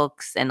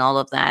books and all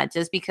of that.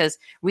 Just because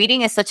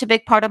reading is such a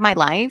big part of my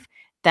life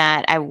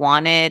that I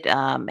wanted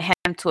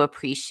him to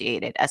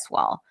appreciate it as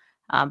well.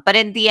 But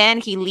in the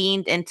end, he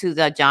leaned into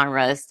the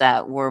genres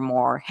that were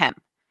more him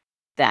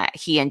that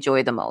he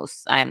enjoyed the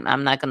most.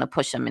 I'm not gonna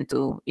push him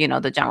into,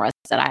 the genres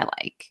that I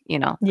like.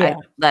 I Yeah.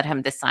 let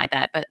him decide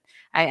that. But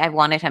I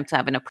wanted him to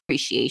have an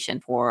appreciation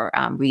for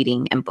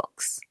reading and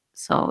books.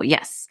 So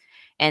yes.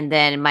 And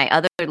then my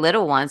other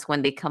little ones,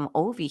 when they come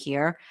over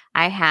here,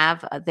 I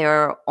have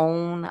their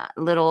own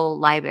little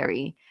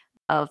library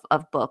of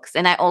books,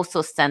 and I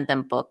also send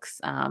them books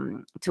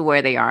to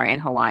where they are in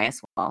Hawaii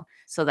as well,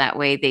 so that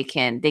way they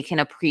can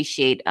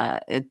appreciate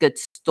a good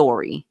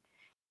story.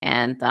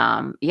 And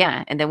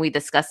yeah, and then we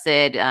discussed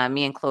it.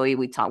 Me and Chloe,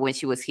 we talked when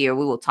she was here.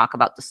 We will talk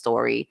about the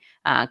story,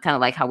 kind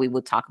of like how we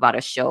would talk about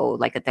a show,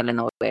 like a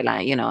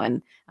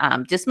telenovela,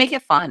 and just make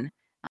it fun,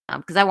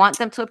 because I want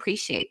them to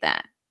appreciate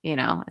that.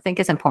 I think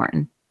it's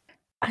important.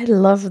 I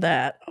love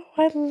that. Oh,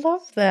 I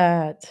love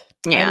that.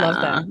 I love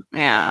Yeah, that.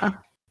 yeah.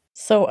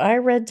 So I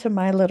read to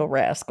my little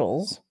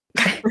rascals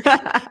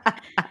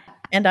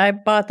and I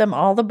bought them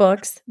all the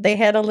books. They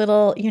had a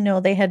little,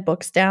 they had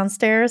books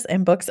downstairs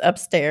and books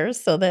upstairs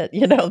so that,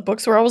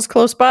 books were always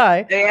close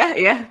by. Yeah,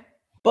 yeah.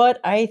 But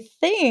I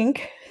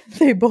think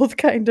they both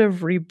kind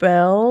of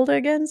rebelled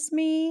against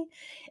me.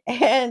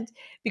 And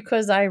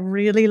because I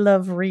really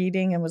love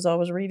reading and was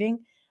always reading,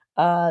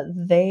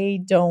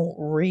 they don't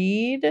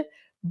read.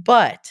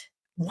 But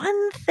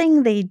one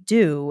thing they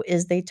do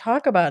is they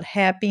talk about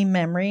happy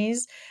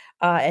memories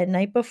at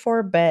night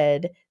before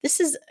bed. This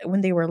is when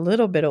they were a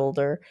little bit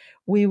older.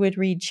 I would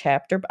read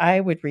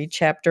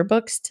chapter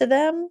books to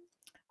them,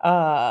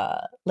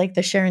 like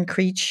the Sharon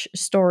Creech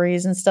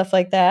stories and stuff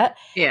like that,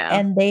 Yeah.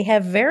 and they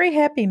have very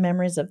happy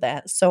memories of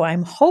that. So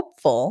I'm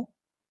hopeful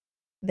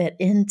that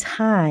in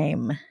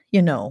time,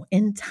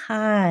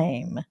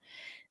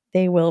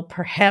 they will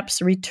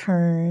perhaps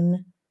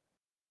return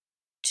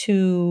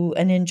to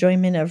an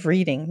enjoyment of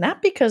reading.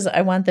 Not because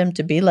I want them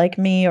to be like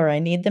me or I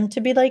need them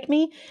to be like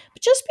me,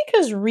 but just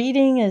because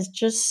reading is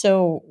just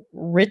so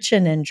rich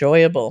and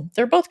enjoyable.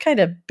 They're both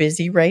kind of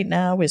busy right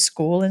now with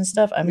school and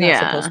stuff. I'm not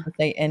supposed Yeah. to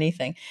say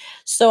anything.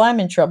 So I'm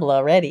in trouble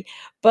already.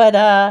 But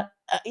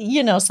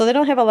so they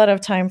don't have a lot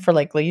of time for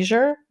like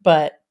leisure,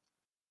 but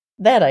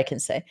that I can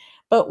say.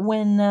 But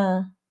when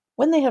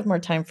they have more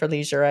time for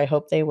leisure, I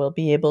hope they will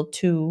be able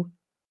to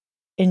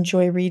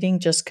enjoy reading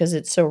just because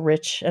it's so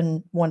rich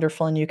and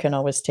wonderful, and you can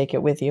always take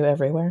it with you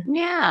everywhere.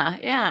 Yeah,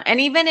 yeah. And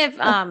even if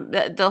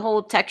Yeah. the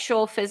whole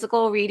textual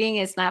physical reading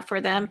is not for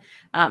them,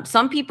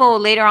 some people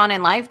later on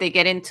in life they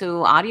get into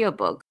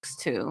audiobooks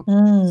too.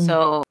 Mm,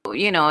 So,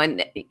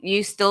 and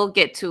you still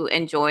get to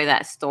enjoy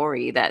that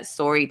story, that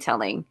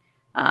storytelling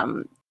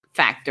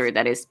factor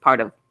that is part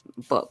of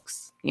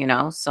books.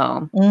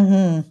 So,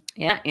 mhm.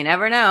 yeah, you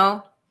never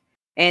know.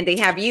 And they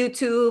have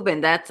YouTube,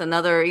 and that's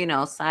another,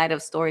 side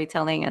of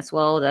storytelling as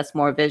well. That's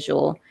more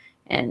visual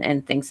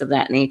and things of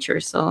that nature.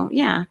 So,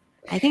 yeah,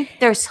 I think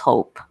there's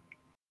hope.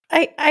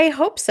 I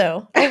hope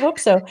so. I hope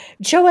so.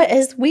 Joa,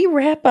 as we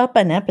wrap up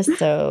an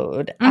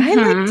episode, I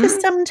like to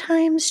Mhm.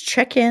 sometimes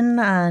check in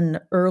on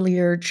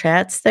earlier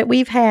chats that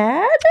we've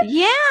had for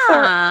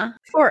Yeah.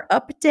 for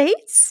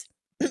updates.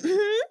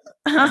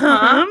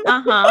 Uh-huh.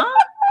 Uh-huh.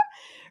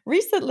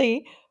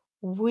 Recently,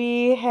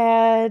 we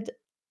had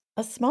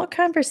a small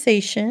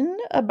conversation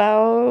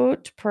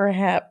about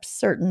perhaps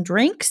certain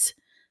drinks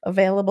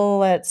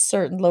available at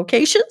certain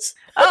locations.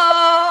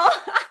 Oh.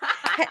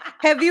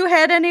 Have you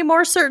had any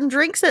more certain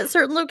drinks at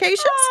certain locations?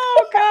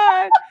 Oh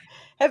God.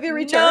 Have you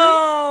returned?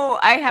 No,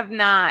 I have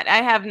not. I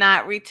have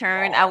not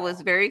returned. I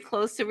was very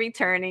close to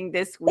returning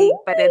this week,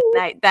 but Ooh.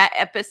 that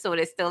episode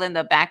is still in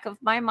the back of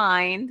my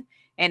mind,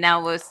 and I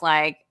was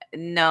like,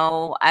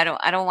 no, I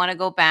don't want to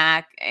go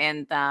back.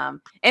 And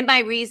my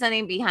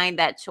reasoning behind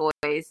that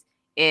choice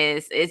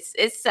is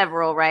it's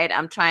several, right?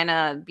 I'm trying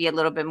to be a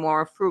little bit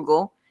more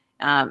frugal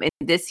in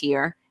this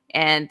year.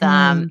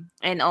 Mm.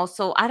 And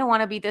also I don't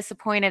want to be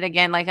disappointed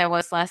again like I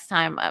was last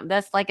time.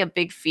 That's like a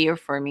big fear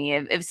for me.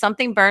 If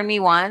something burned me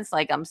once,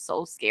 like I'm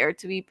so scared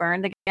to be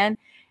burned again.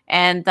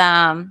 And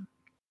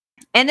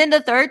And then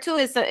the third too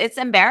is it's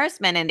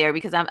embarrassment in there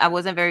because I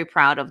wasn't very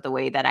proud of the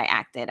way that I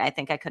acted. I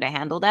think I could have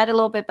handled that a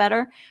little bit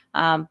better,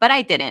 but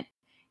I didn't.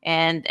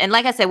 And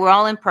like I said, we're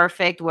all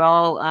imperfect. We're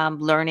all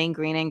learning,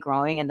 green, and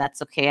growing, and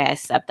that's okay. I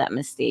accept that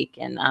mistake,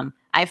 and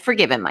I've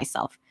forgiven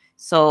myself.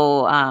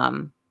 So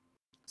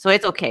so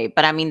it's okay.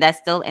 But I mean, that's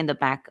still in the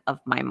back of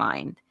my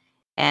mind.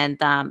 And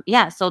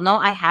yeah, so no,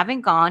 I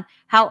haven't gone.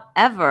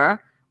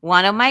 However,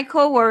 one of my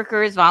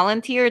coworkers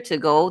volunteered to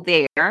go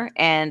there,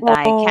 and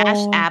I cash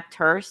Oh. apped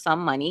her some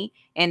money,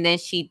 and then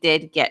she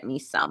did get me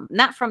some,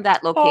 not from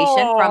that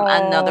location, from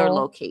another Oh.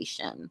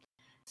 location.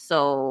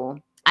 So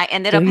I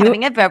ended Do up you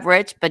having a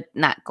beverage, but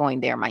not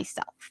going there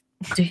myself.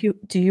 do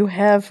you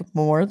have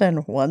more than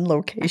one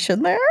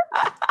location there?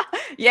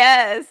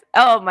 Yes.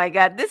 Oh my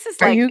God. This is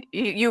Are like you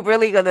you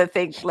really gonna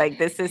think like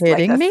this is like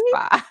kidding a me?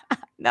 spa.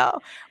 No,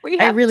 we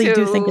I have really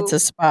do think it's two. a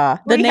spa.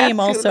 The We have name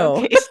two also.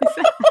 locations.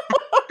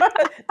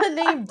 The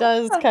name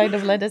does kind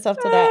of lend itself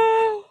to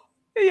that.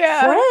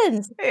 Yeah.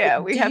 Friends, Yeah,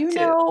 we do have you two.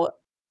 know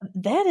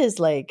that is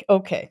like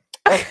okay,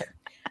 okay.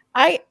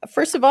 I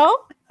first of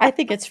all, I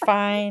think it's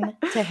fine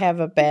to have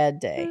a bad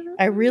day.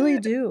 I really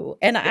do.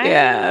 And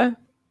Yeah.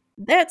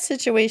 that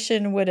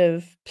situation would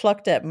have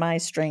plucked at my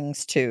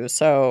strings too.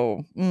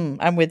 So,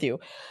 I'm with you.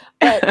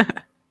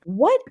 But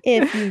what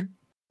if you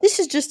this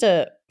is just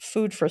a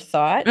food for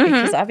thought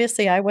because Mhm.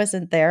 obviously I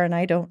wasn't there and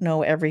I don't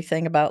know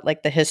everything about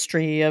like the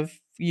history of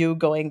you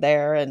going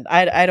there and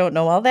I don't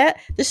know all that.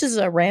 This is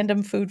a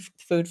random food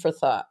for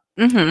thought.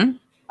 Mhm.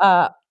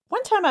 Uh,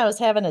 one time I was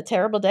having a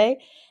terrible day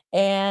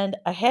and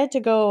I had to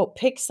go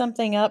pick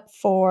something up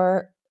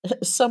for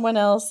someone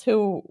else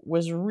who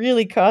was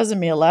really causing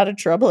me a lot of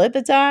trouble at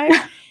the time.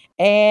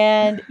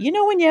 And you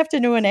know, when you have to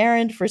do an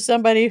errand for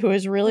somebody who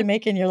is really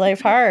making your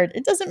life hard,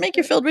 it doesn't make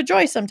you filled with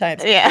joy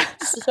sometimes. Yeah.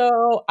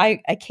 So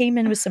I came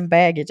in with some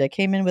baggage. I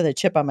came in with a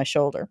chip on my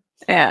shoulder,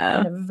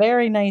 and Yeah. a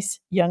very nice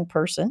young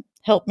person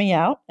helped me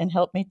out and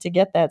helped me to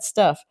get that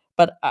stuff.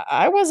 But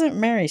I wasn't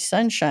Mary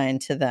Sunshine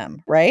to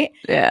them, right?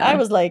 I Yeah.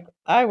 was like,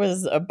 I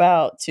was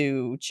about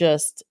to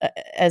just,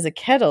 as a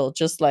kettle,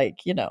 just like,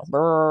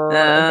 brrr,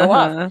 go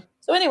off. Uh-huh.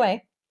 So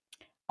anyway,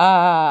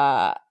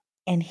 uh,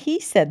 and he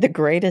said the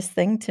greatest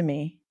thing to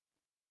me.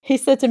 He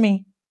said to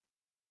me,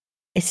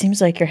 "It seems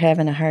like you're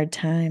having a hard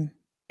time.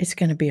 It's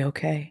gonna be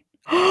okay."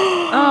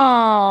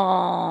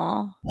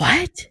 Oh,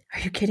 What? Are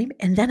you kidding me?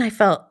 And then I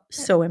felt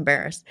so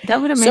embarrassed. that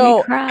would have made me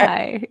So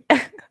cry.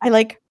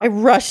 I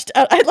rushed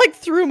out. I, like,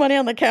 threw money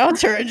on the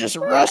counter and just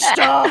rushed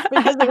off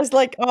because it was,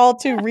 like, all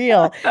too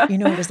real.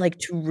 It was, like,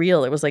 too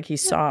real. It was like he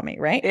saw me,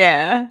 right?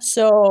 Yeah.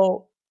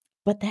 So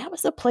but that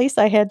was a place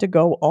I had to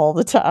go all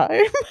the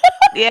time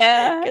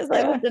Yeah. because I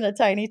Yeah. lived in a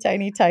tiny,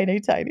 tiny,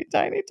 tiny, tiny,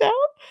 tiny town.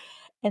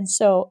 And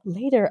so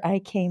later I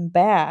came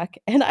back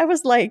and I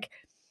was like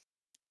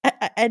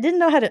I didn't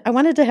know how to I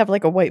wanted to have,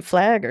 like, a white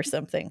flag or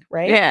something,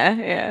 right? Yeah.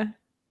 Yeah.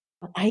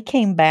 I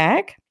came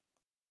back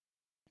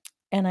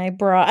and I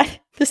brought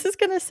this is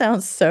gonna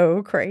sound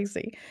so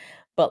crazy,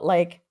 but,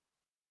 like,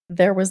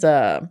 there was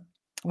a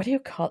what do you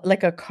call it?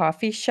 Like a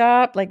coffee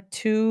shop, like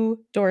 2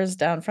 doors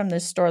down from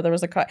this store, there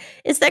was a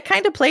it's that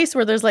kind of place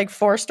where there's, like,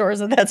 4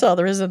 stores and that's all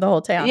there is in the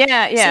whole town.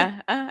 Yeah. So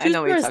Yeah. I 2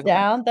 know what you're stores talking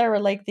about. down, there were,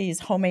 like, these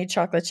homemade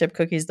chocolate chip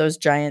cookies, those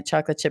giant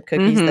chocolate chip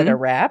cookies that are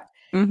Mhm. wrapped.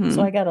 So I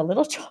Mhm. got a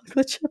little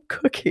chocolate chip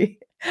cookie.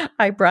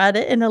 I brought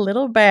it in a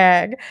little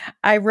bag.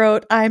 I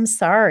wrote, "I'm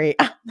sorry"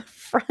 on the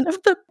front of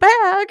the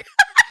bag.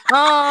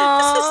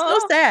 This is so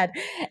Oh. sad.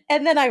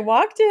 And then I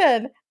walked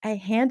in, I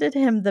handed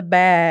him the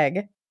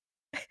bag,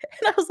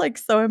 and I was, like,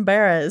 so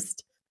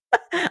embarrassed.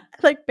 I,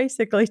 like,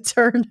 basically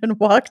turned and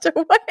walked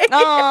away.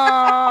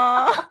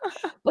 Oh.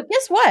 But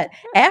guess what?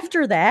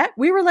 After that,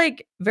 we were,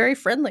 like, very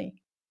friendly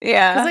because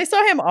Yeah. I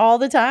saw him all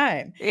the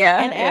time.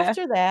 Yeah. And Yeah.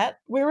 after that,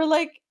 we were,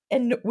 like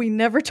and we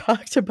never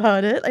talked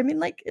about it. I mean,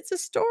 like, it's a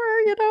store,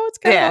 it's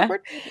kind of Yeah.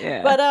 awkward.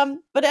 Yeah.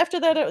 But after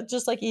that, it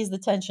just, like, eased the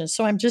tension.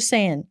 So I'm just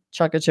saying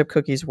chocolate chip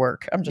cookies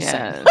work. I'm just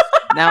saying. Yes.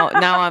 Now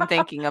I'm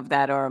thinking of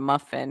that or a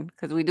muffin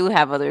because we do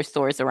have other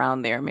stores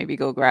around there. Maybe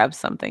go grab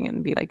something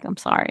and be like, "I'm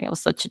sorry, I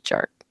was such a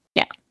jerk."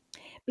 Yeah.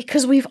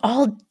 Because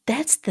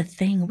that's the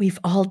thing, we've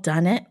all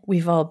done it,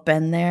 we've all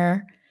been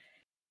there,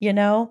 We've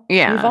all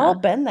Yeah.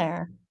 been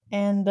there,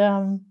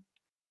 and,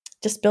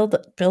 just build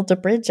a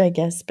bridge, I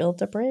guess,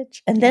 build a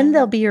bridge, and then Yeah.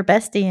 they'll be your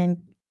bestie and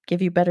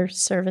give you better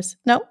service.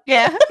 No?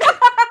 Yeah.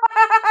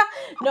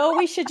 No,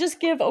 we should just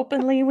give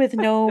openly with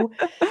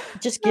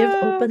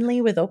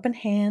open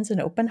hands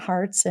and open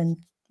hearts, and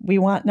we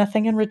want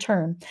nothing in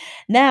return.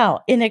 Now,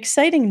 in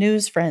exciting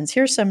news, friends,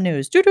 here's some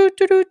news. Doo-doo,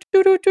 doo-doo,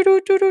 doo-doo,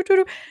 doo-doo, doo-doo,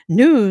 doo-doo.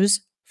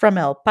 News from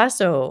El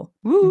Paso.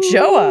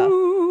 Joa,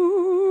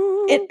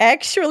 it Woo!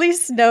 actually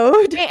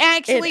snowed It in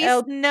actually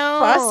El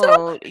Paso?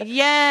 snowed.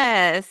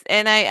 Yes,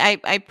 and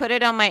I put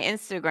it on my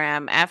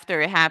Instagram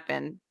after it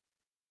happened,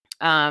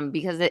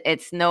 because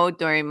it snowed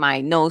during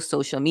my no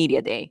social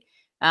media day.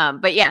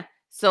 But yeah,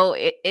 so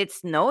it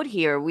snowed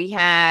here. We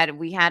had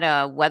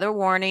a weather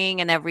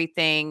warning and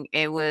everything.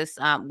 It was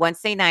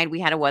Wednesday night. We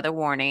had a weather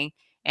warning,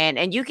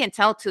 and you can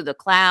tell to the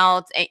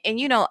clouds.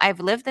 And I've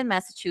lived in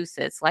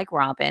Massachusetts like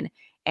Robin,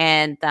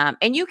 and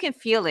you can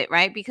feel it,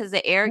 right? Because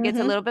the air gets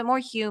a Mhm. little bit more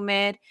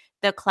humid.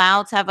 The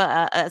clouds have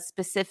a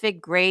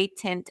specific gray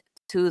tint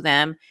to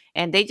them,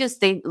 and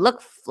they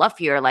look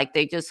fluffier, like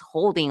they just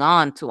holding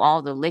on to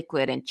all the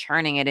liquid and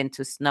churning it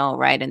into snow,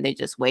 right? And they're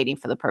just waiting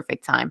for the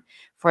perfect time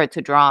for it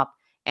to drop.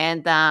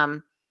 And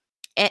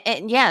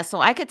yeah,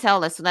 so I could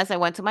tell as soon as I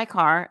went to my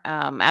car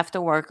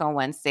after work on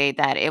Wednesday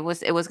that it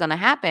was going to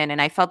happen,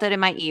 and I felt it in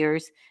my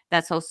ears.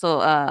 That's also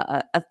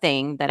a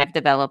thing that I've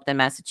developed in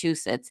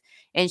Massachusetts.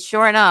 And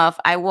sure enough,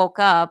 I woke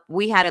up.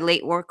 We had a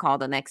late work call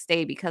the next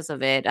day because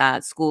of it.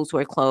 Schools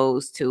were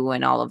closed too,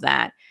 and all of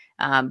that.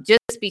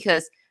 Just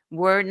because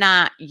we're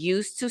not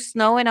used to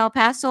snow in El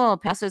Paso. El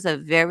Paso is a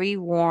very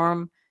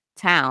warm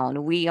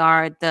town. We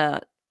are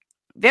the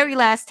very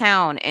last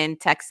town in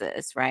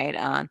Texas,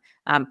 right?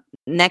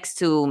 Next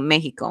to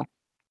Mexico.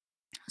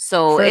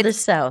 So Further it's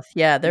south.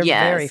 Yeah, they're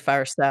very yes,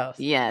 far south.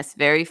 yes,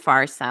 very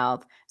far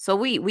south. So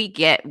we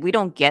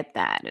don't get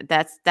that.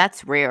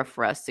 That's rare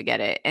for us to get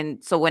it.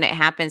 And so when it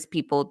happens,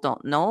 people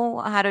don't know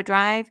how to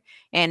drive,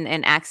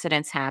 and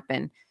accidents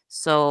happen.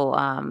 So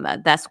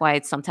that's why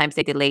sometimes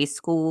they delay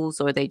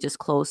schools or they just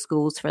close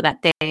schools for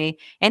that day.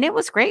 And it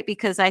was great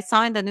because I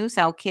saw in the news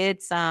how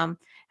kids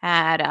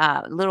had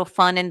a little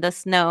fun in the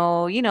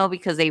snow,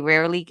 because they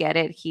rarely get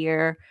it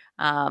here.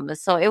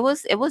 So it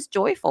was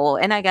joyful,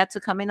 and I got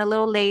to come in a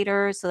little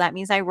later, so that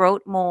means I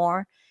wrote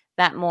more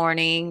that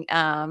morning.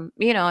 And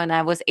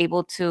I was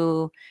able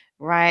to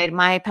ride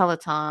my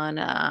Peloton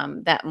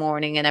that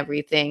morning and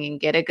everything, and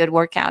get a good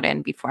workout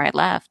in before I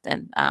left,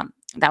 and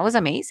that was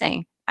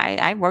amazing.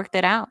 I worked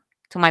it out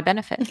to my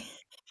benefit.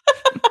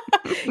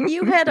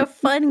 You had a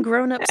fun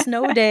grown-up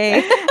snow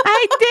day.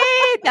 I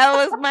did. That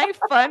was my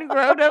fun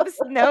grown-up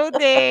snow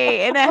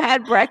day, and I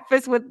had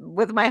breakfast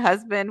with my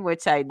husband,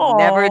 which I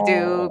never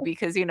do Oh.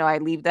 because I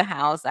leave the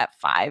house at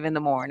 5 in the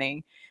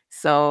morning.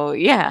 So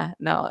yeah,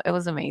 no, it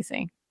was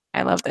amazing.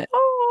 I loved it.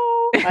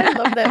 Oh, I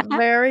love that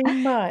very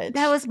That much.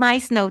 was my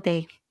snow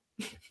day.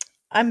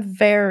 I'm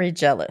very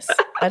jealous.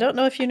 I don't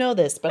know if you know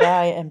this, but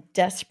I am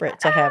desperate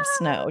to have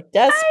snow. I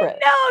Desperate.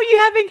 know you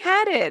haven't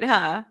had it,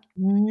 huh?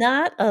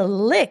 Not a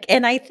lick,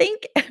 and I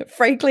think,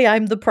 frankly,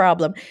 I'm the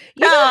problem.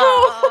 You know how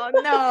Oh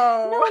No,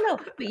 no. no,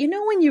 but you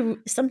know when you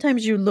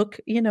sometimes you look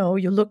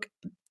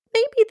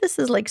maybe this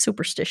is like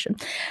superstition.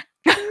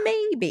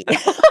 Maybe.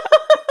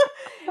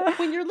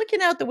 When you're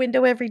looking out the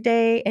window every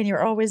day and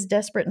you're always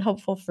desperate and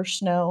hopeful for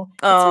snow,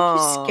 it's like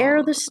you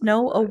scare the Oh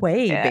snow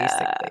away, yeah,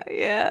 basically.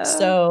 yeah.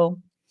 So,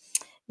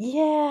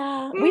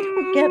 yeah, we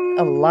don't get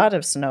a Mm. lot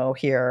of snow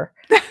here,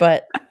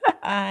 but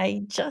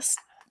I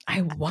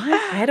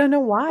don't know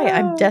why,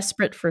 I'm Oh.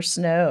 desperate for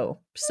snow.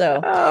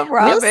 So, Oh,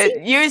 we'll see.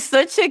 Robin, you're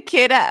such a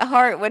kid at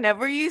heart.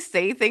 Whenever you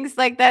say things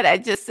like that, I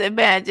just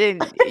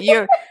imagine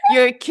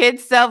your kid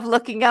self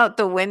looking out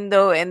the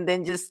window and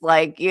then just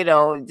like,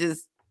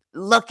 just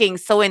looking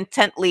so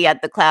intently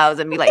at the clouds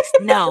and be like,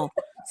 snow,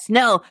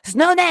 snow,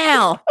 snow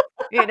now.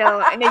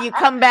 And then you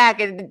come back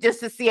and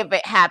just to see if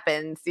it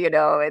happens,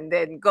 and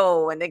then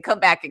go and then come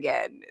back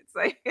again. It's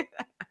like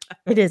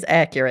It is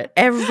accurate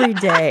every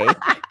day.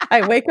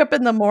 I wake up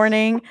in the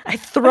morning, I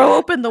throw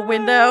open the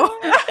window,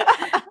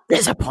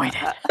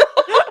 disappointed.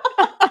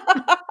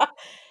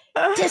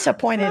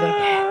 Disappointed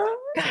again.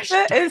 Gosh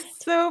That darn is it.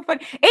 so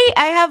funny. Hey,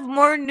 I have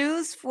more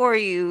news for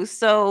you.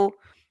 So,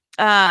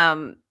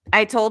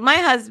 I told my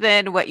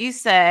husband what you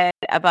said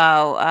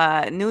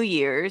about New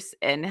Year's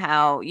and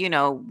how,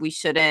 we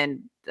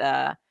shouldn't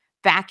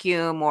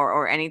vacuum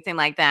or anything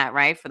like that,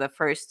 right? For the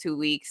first 2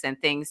 weeks and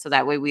things, so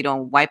that way we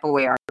don't wipe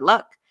away our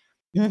luck.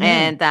 Mhm.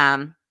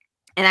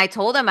 And I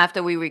told him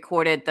after we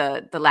recorded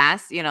the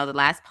last, the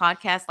last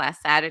podcast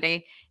last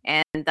Saturday,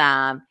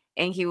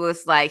 and he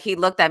was like, he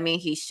looked at me,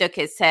 he shook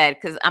his head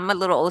because I'm a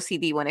little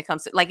OCD when it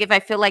comes to, like, if I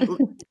feel like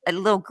a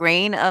little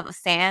grain of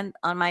sand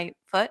on my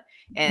foot,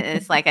 and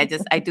it's like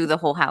I do the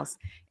whole house.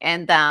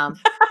 And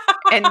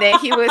then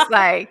he was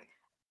like,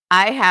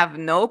 I have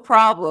no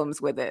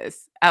problems with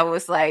this. I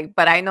was like,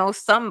 but I know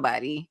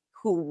somebody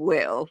who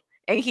will.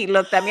 And he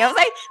looked at me. I was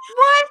like,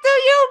 what do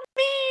you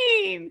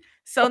mean?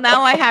 So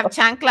now I have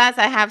chanclas,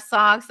 I have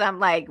socks. I'm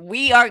like,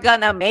 we are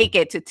gonna make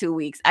it to 2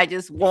 weeks. I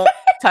just won't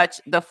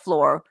touch the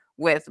floor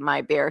with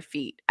my bare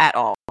feet at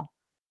all.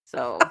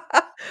 So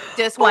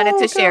just wanted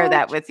to Oh share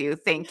that gosh. with you.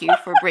 Thank you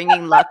for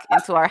bringing luck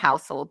into our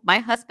household. My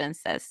husband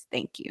says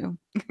thank you.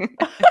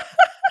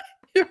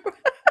 You're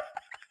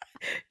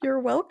you're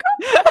welcome.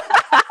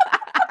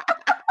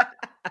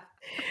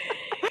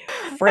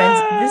 Friends,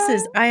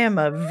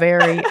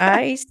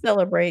 I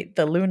celebrate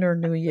the Lunar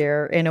New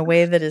Year in a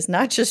way that is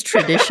not just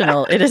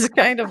traditional, it is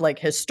kind of like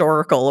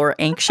historical or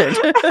ancient.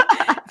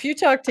 If you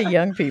talk to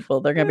young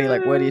people, they're gonna be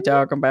like, "What are you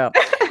talking about?"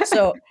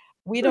 So,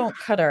 we don't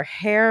cut our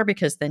hair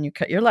because then you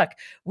cut your luck.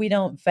 We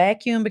don't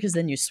vacuum because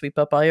then you sweep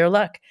up all your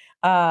luck.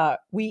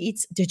 We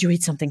eat Did you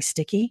eat something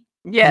sticky?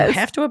 You Yes.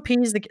 have to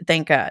appease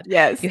thank God.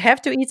 Yes. You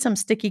have to eat some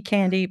sticky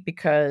candy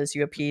because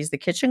you appease the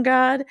kitchen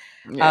god.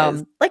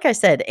 Yes. Like I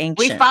said, We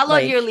ancient, followed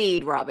like your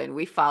lead, Robin.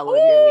 We followed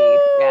your lead.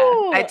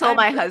 Yeah. I Ooh, told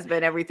my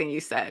husband everything you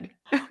said.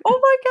 oh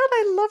my god,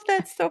 I love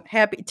that so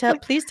happy.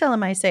 Please tell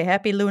him I say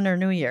Happy Lunar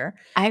New Year.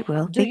 I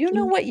will. Do you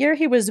know what year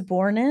he was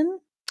born in?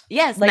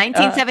 Yes, Like,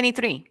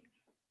 1973.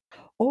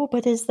 oh,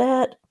 but is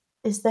that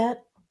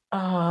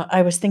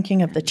I was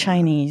thinking of the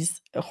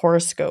Chinese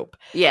horoscope.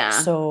 Yeah.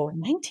 So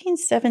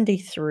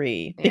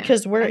 1973, Yeah.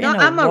 because we're I know in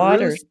a I'm a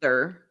water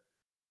rooster.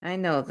 I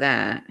know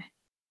that.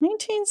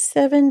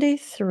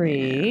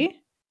 1973.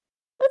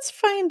 Let's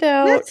find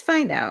out Let's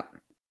find out.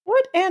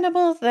 what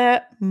animal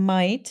that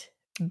might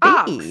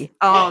Ox. be.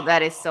 Oh,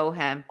 that is so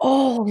him.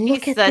 Oh,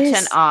 look He's at such an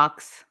this.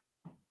 ox.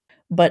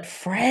 But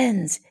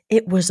friends,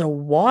 it was a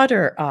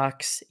water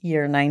ox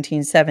year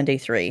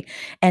 1973.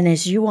 And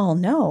as you all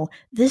know,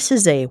 this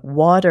is a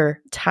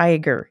water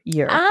tiger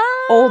year.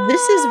 Oh,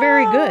 this is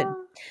very good.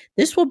 Oh,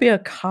 This will be a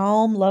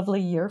calm, lovely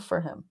year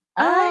for him.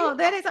 oh,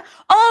 that is.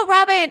 Oh,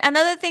 Robin,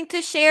 another thing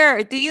to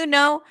share. Do you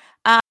know?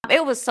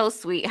 It was so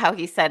sweet how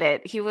he said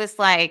it. He was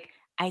like,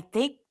 I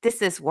think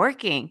this is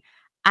working.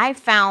 I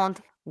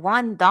found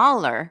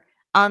 $1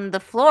 on the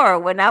floor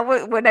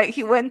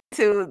he went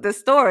to the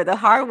store, the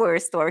hardware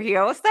store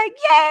here. I was like,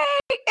 yay,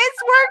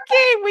 it's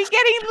working. We're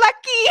getting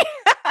lucky.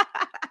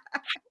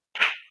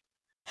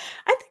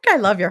 I think I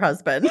love your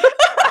husband.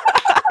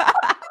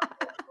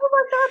 Oh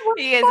my God, what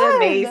He is fun.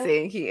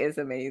 amazing. He is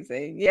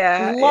amazing.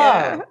 Yeah.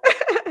 Love. Yeah.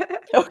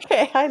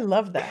 Okay, I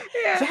love that.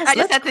 Yeah. Yes, I just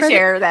let's had to credit.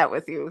 share that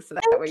with you so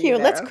that way Thank you you.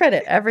 Let's know.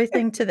 credit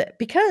everything to the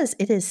because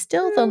it is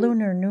still the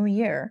Lunar New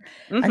Year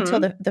until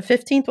Mhm. the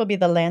 15th will be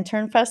the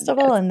Lantern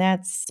Festival, Yes. and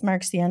that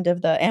marks the end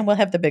of the and we'll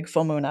have the big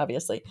full moon,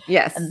 obviously,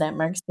 Yes. and that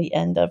marks the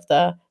end of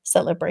the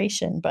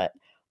celebration. But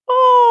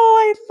oh,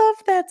 I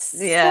love that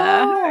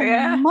Yeah. so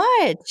Yeah.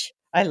 much.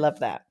 I love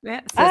that. Yeah.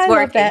 So it's I love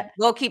working. that.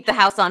 We'll keep the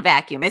house on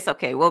vacuum. It's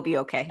okay. We'll be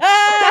okay.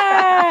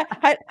 I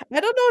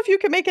don't know if you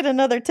can make it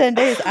another 10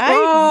 days. This is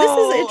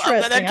Oh, I'm gonna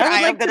interesting. I try. would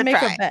I'm like to gonna make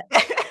try. a bet.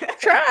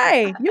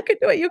 Try. You can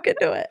do it. You can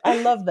do it. I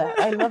love that.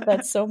 I love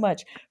that so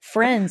much.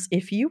 Friends,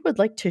 if you would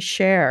like to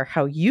share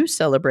how you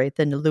celebrate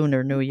the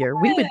Lunar New Year,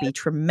 we would be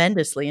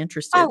tremendously I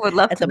interested. would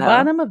love At to the know.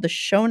 bottom of the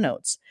show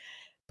notes,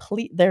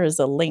 there is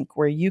a link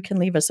where you can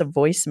leave us a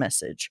voice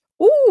message.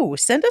 Ooh,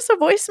 send us a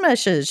voice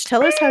message.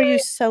 Tell us how you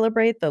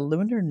celebrate the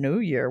Lunar New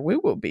Year. We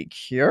will be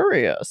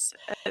curious.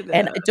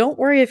 And don't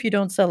worry if you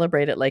don't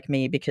celebrate it like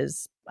me,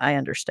 because I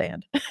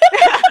understand.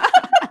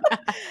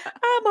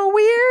 I'm a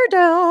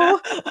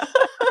weirdo.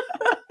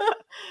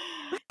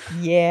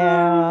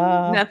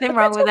 Yeah. Nothing But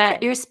wrong that's with that.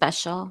 okay. You're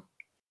special.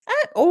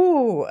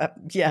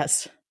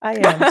 Yes, I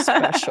am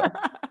special.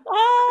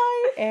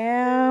 I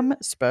am You're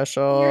a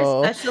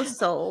special. special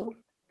soul.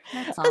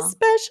 That's A all.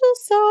 special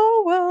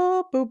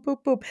soul. Boop,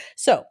 boop, boop.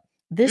 So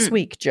this Mm.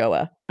 week,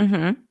 Joa,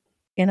 Mm-hmm.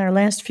 in our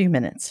last few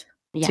minutes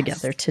Yes.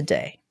 together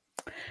today,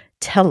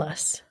 tell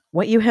us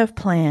what you have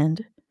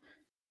planned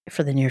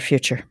for the near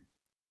future.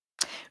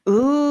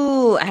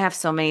 Ooh, I have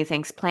so many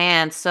things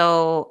planned.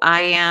 So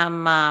I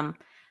am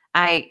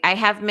I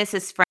have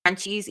Mrs.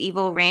 Frenchie's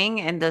Evil Ring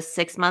and the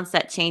 6 months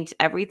that changed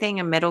everything,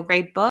 a middle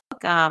grade book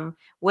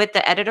with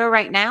the editor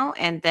right now.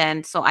 And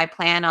then so I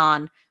plan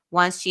on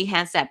once she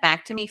hands that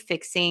back to me,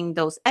 fixing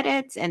those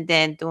edits and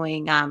then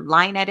doing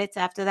line edits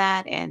after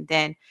that and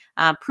then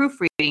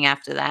proofreading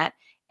after that.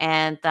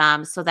 And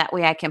so that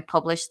way I can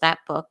publish that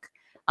book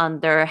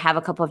under Have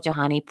a Cup of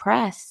Johanny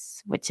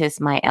Press, which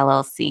is my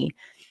LLC.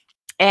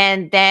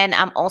 And then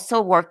I'm also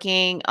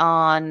working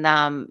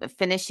on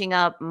finishing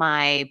up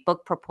my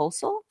book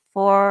proposal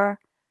for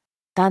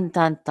dun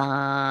dun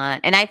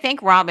dun. And I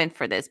thank Robin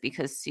for this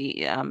because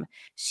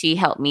she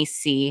helped me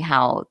see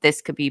how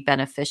this could be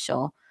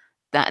beneficial,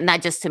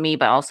 not just to me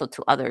but also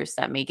to others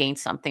that may gain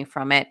something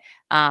from it.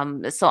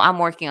 So I'm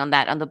working on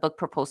that on the book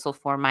proposal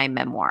for my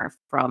memoir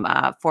for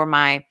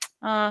my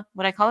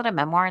would I call it a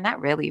memoir?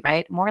 Not really,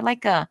 right? More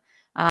like a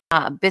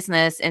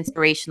business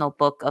inspirational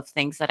book of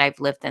things that I've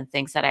lived and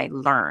things that I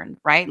learned,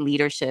 right?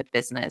 Leadership,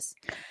 business,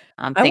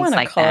 I things want to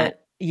like call that. it,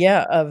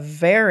 yeah, a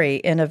very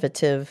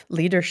innovative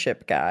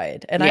leadership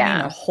guide. And I mean,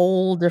 a Yeah.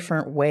 whole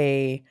different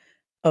way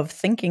of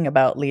thinking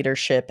about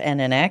leadership and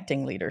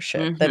enacting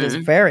leadership that is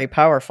Hmm. very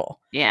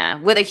powerful. Yeah.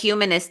 With a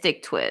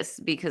humanistic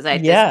twist, because I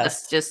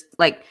discussed Yes. just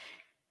like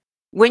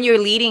when you're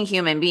leading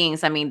human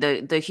beings, I mean,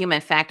 the human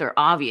factor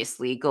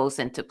obviously goes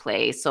into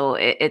play. So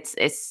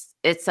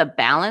it's a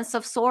balance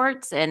of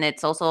sorts, and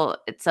it's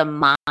a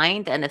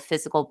mind and a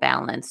physical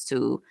balance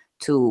to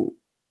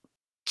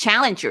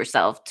challenge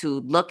yourself to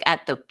look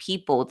at the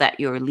people that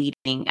you're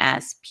leading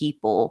as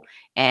people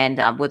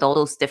and with all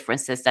those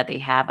differences that they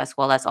have as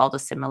well as all the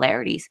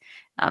similarities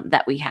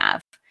that we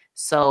have.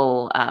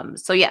 So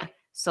yeah,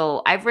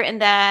 so I've written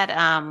that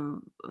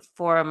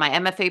for my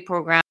MFA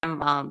program.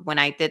 When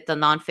I did the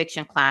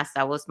nonfiction class,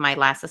 that was my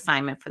last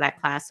assignment for that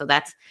class. So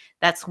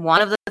that's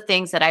one of the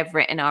things that I've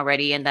written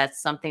already, and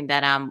that's something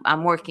that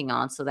I'm working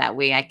on, so that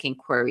way I can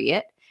query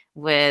it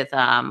with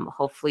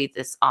hopefully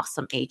this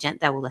awesome agent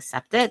that will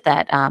accept it,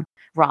 that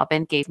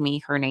Robin gave me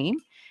her name.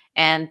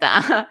 And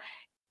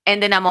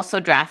and then I'm also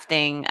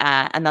drafting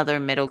another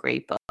middle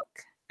grade book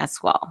as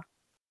well.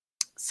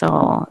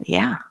 So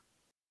yeah.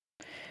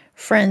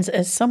 Friends,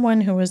 as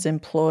someone who was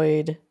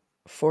employed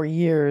for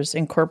years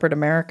in corporate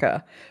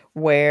America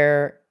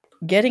where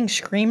getting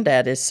screamed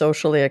at is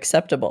socially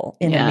acceptable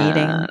in a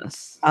meeting,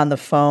 Yes. on the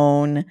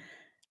phone,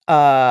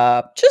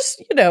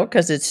 just,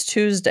 because it's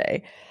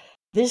Tuesday.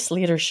 This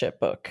leadership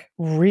book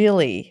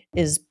really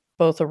is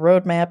both a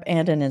roadmap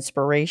and an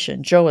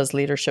inspiration. Joa's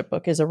leadership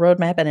book is a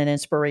roadmap and an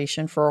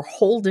inspiration for a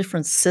whole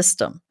different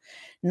system.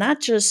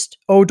 Not just,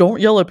 oh, don't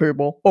yell at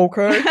people,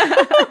 okay?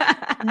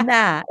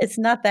 Nah, it's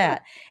not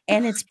that.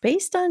 And it's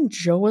based on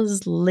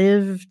Joa's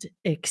lived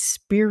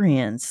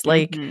experience.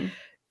 Like, Mhm.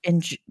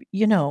 and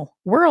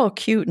we're all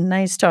cute and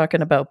nice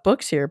talking about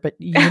books here, but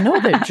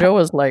that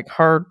Joa's like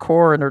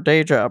hardcore in her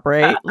day job,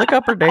 right? Look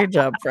up her day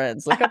job,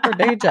 friends. Look up her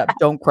day job.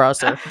 Don't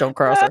cross her. Don't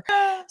cross her.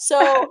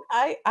 So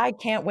I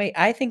can't wait.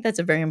 I think that's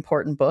a very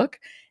important book,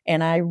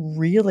 and I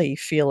really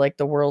feel like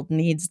the world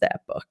needs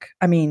that book.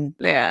 I mean,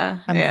 Yeah,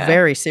 I'm yeah,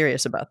 very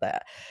serious about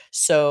that.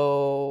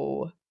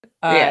 So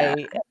yeah.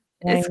 I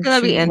am It's going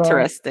gonna be to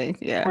interesting.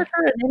 Yeah. support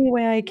her in any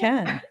way I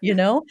can.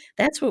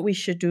 That's what we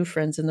should do,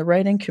 friends, in the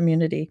writing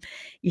community.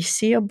 You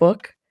see a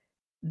book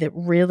that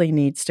really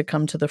needs to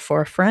come to the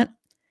forefront,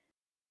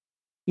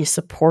 you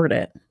support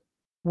it, Yeah.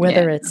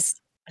 whether it's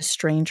a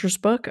stranger's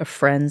book, a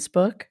friend's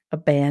book, a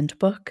band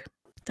book,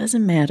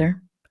 doesn't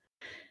matter.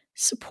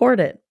 Support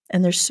it.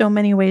 And there's so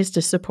many ways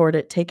to support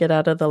it. Take it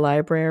out of the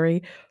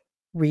library,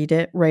 read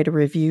it, write a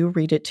review,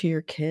 read it to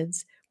your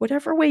kids.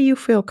 Whatever way you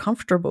feel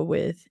comfortable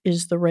with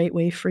is the right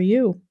way for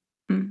you.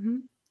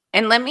 Mhm.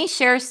 And let me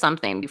share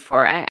something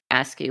before I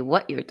ask you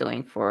what you're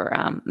doing for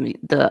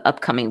the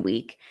upcoming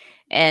week.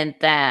 And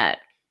that,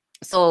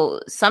 so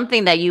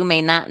something that you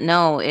may not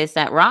know is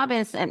that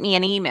Robin sent me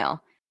an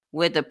email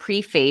with a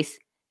preface,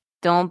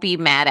 "Don't be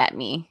mad at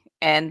me."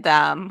 And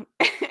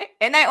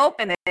and I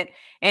opened it,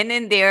 and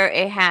in there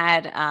it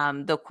had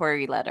the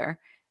query letter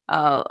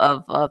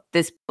of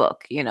this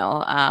book,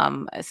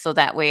 so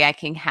that way I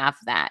can have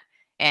that.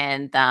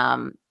 And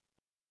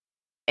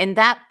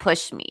that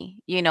pushed me,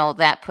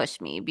 that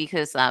pushed me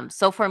because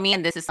so for me,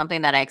 and this is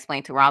something that I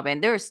explained to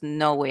Robin, there's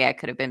no way I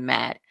could have been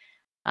mad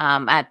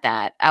at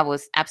that. I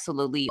was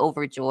absolutely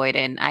overjoyed,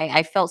 and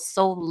I felt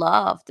so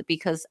loved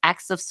because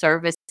acts of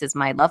service is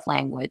my love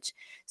language.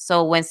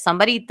 So when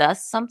somebody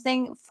does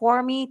something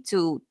for me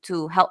to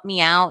help me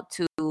out,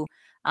 to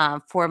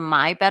for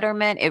my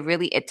betterment,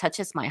 it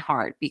touches my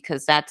heart,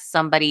 because that's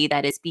somebody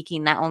that is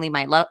speaking not only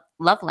my love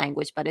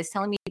language, but is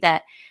telling me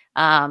that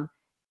um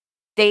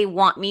they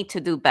want me to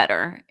do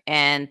better.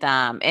 And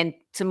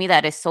to me,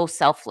 that is so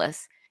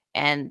selfless,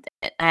 and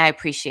I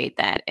appreciate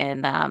that.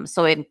 And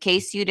so in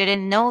case you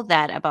didn't know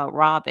that about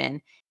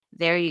Robin,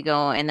 there you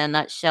go, in a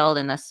nutshell,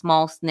 in a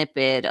small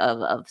snippet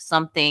of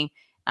something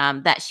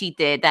that she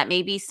did, that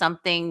may be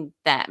something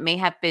that may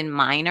have been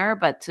minor,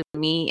 but to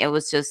me it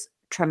was just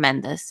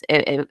tremendous.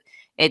 It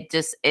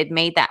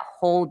made that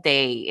whole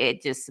day,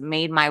 it just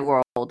made my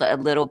world a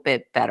little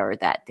bit better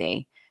that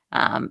day.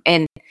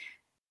 And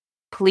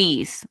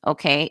please,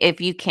 okay, if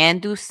you can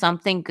do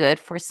something good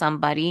for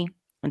somebody,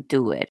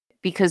 do it,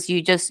 because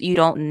you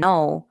don't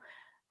know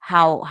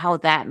how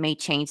that may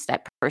change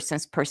that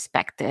person's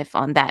perspective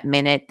on that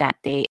minute, that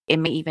day. It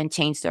may even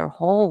change their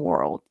whole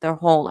world, their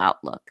whole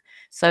outlook.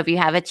 So if you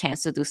have a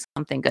chance to do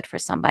something good for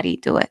somebody,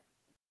 do it.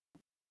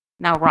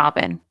 Now,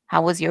 Robin,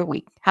 how was your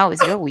week? How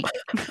is your week?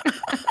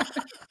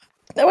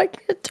 No, I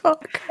can't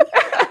talk.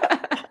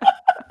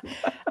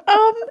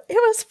 It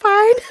was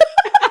fine.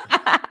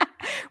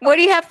 What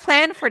do you have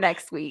planned for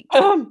next week?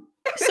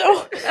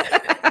 So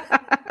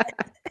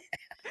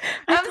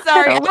I'm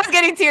sorry. I was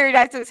getting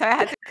teary-eyed too, so I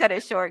had to cut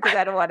it short because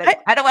I don't want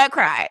to. I don't want to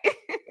cry.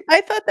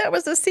 I thought that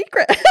was a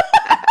secret.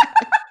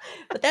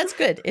 But that's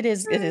good. It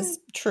is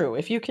true.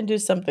 If you can do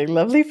something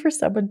lovely for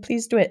someone,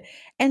 please do it.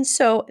 And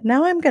so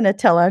now I'm going to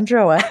tell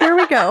Androa. Here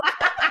we go.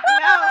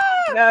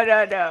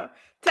 No.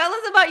 Tell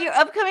us about your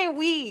upcoming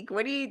week.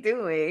 What are you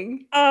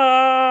doing?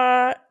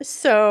 Not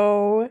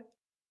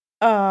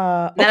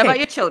Not about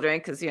your children,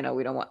 because we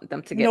don't want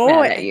them to get No,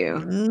 mad at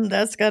you.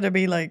 that's got to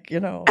be like,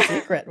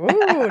 secret.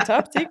 Ooh,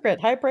 top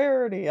secret, high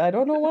priority. I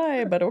don't know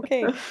why, but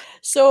okay.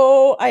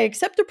 So I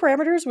accept the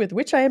parameters with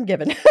which I am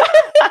given.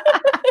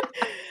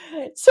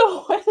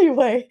 So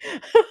anyway,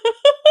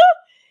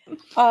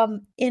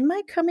 in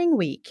my coming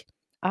week,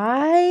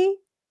 I'm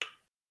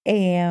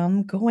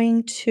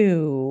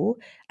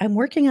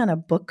working on a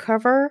book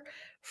cover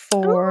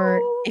for,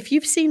 Oh. if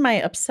you've seen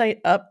my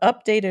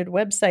updated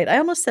website, I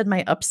almost said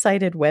my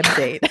upsided web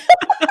date.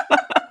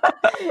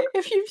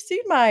 If you've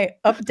seen my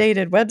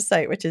updated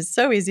website, which is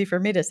so easy for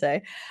me to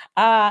say,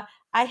 I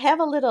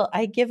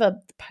give a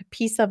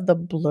piece of the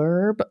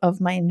blurb of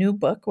my new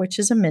book, which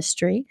is a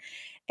mystery.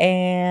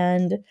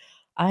 And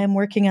I'm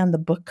working on the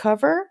book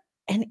cover.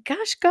 And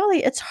gosh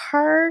golly, it's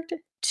hard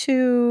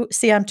to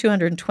see. I'm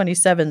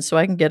 227, so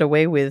I can get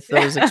away with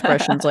those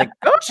expressions like,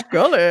 gosh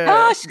golly,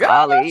 Gosh,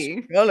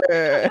 golly. golly.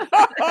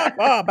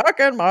 Back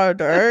in my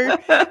day,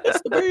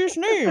 it's the bee's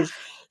knees.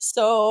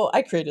 So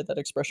I created that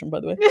expression, by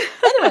the way.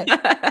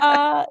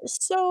 Anyway,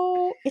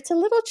 so it's a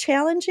little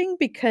challenging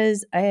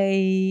because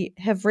I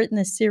have written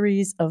a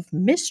series of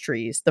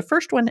mysteries. The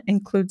first one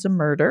includes a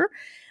murder,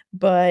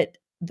 but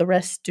the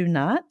rest do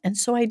not. And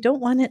so I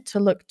don't want it to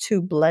look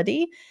too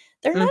bloody.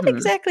 They're not Mhm.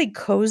 exactly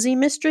cozy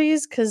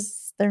mysteries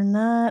because they're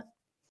not.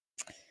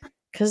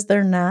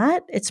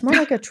 It's more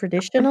like a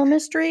traditional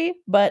mystery,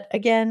 but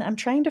again, I'm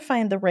trying to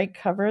find the right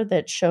cover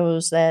that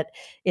shows that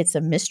it's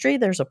a mystery,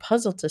 there's a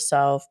puzzle to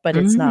solve, but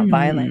it's not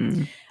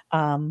violent,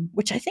 Mm.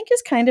 which I think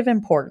is kind of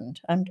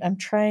important. I'm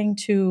trying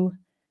to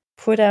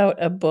put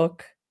out a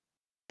book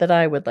that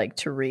I would like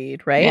to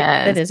read, right?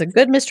 That Yes. is a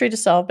good mystery to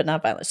solve, but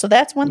not violent. So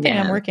that's one thing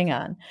I'm Yes. working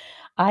on.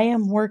 I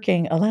am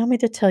working allow me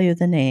to tell you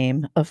the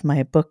name of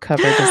my book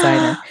cover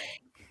designer.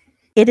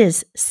 It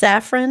is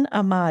Saffron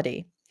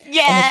Amati. And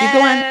if you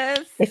go on Yes.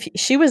 if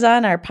she was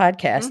on our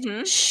podcast,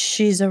 Mhm.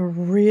 she's a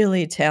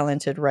really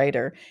talented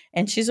writer,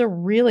 and she's a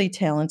really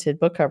talented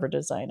book cover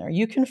designer.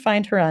 You can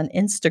find her on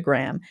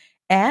Instagram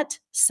at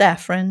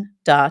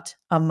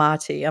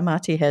saffron.amati.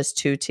 Amati has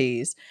 2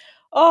 T's.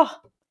 Oh,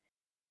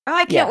 Oh, I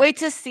can't yeah. wait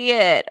to see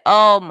it.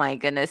 Oh my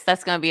goodness,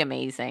 that's gonna be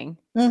amazing.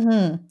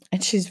 Mhm.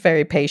 And she's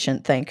very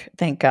patient, thank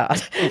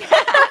God.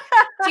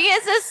 She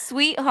is a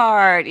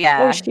sweetheart. Oh,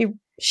 Yeah.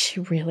 she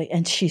really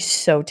and she's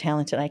so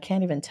talented. I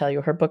can't even tell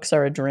you. Her books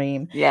are a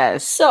dream.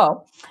 Yes.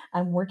 So,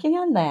 I'm working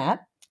on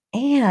that,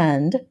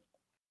 and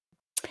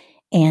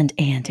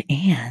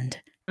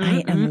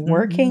I am Mm.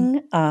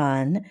 working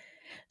on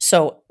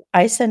so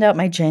I send out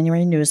my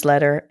January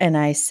newsletter, and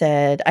I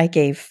said I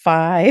gave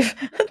 5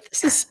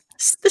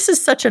 this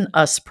is such an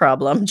us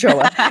problem,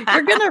 Joa.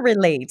 You're gonna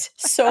relate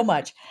so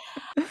much.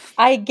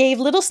 I gave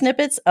little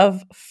snippets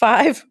of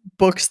 5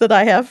 books that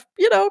I have,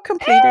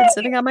 completed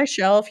sitting on my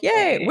shelf. Yay!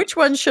 Hey. Which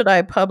one should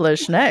I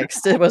publish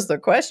next? It was the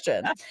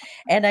question.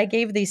 And I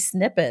gave these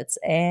snippets,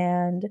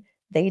 and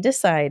they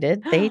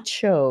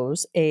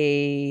chose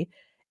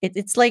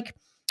it's like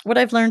what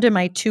I've learned in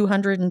my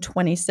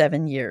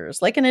 227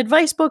 years, like an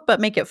advice book, but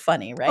make it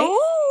funny, right?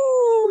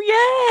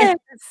 Oh, And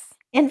yes.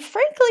 and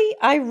frankly,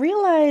 I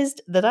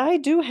realized that I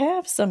do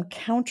have some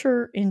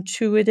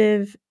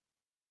counterintuitive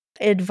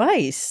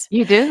advice.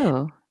 You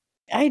do.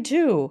 I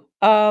do.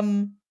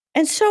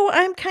 And so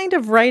I'm kind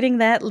of writing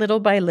that little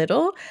by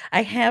little.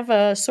 I have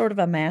a sort of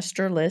a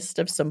master list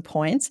of some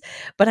points,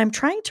 but I'm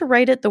trying to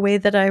write it the way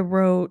that I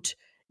wrote,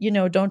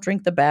 Don't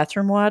Drink the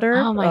Bathroom Water,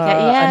 Oh my god, a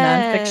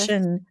yes.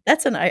 nonfiction.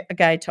 That's a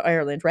guide to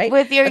Ireland, right?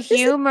 With your But this is,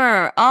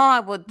 humor. Oh, I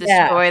will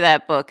yeah, destroy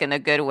that book in a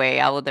good way.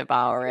 I will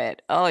devour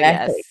it. Oh,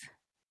 yes. exactly.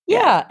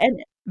 Yes. Yeah,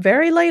 and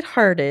very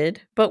lighthearted,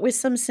 but with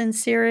some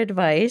sincere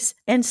advice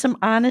and some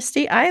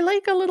honesty. I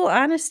like a little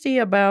honesty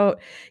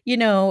about,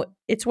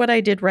 it's what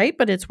I did right,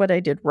 but it's what I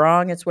did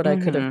wrong. It's what I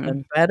could have Mhm.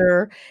 done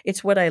better.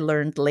 It's what I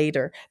learned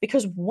later.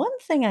 Because one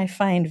thing I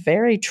find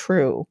very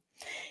true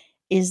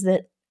is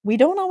that we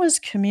don't always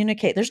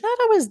communicate. There's not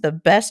always the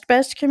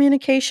best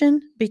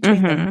communication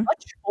between the Mhm.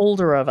 much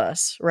older of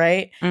us,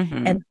 right? And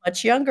Mhm. the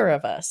much younger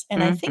of us.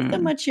 And I think the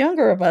Mhm. much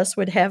younger of us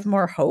would have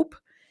more hope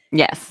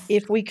Yes.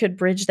 if we could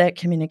bridge that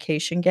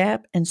communication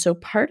gap. And so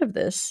part of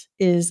this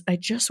is I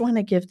just want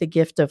to give the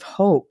gift of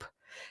hope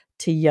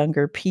to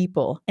younger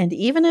people. And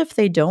even if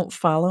they don't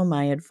follow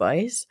my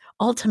advice,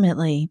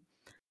 ultimately,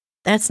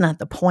 that's not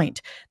the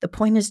point. The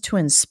point is to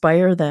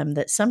inspire them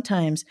that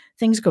sometimes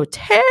things go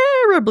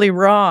terribly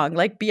wrong,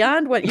 like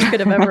beyond what you could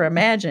have ever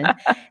imagined.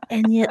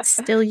 And yet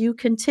still you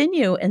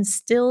continue and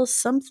still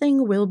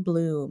something will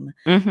bloom.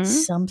 Mhm.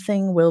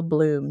 Something will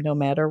bloom no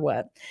matter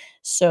what.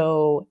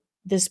 So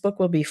this book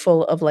will be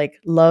full of like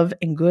love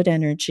and good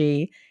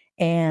energy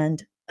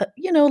and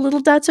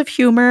little dots of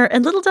humor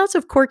and little dots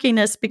of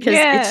quirkiness because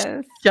it's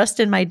Yes. just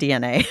in my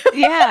DNA.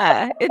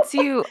 Yeah, it's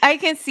you. I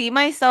can see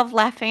myself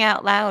laughing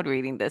out loud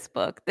reading this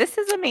book. This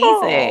is Oh,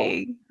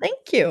 amazing.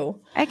 thank you.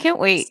 I can't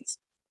wait. S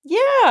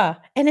Yeah,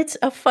 and it's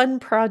a fun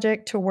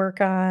project to work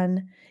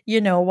on,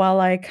 while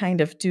I kind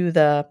of do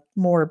the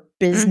more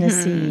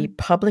businessy Mhm.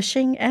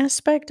 publishing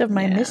aspect of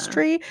my Yeah.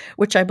 mystery,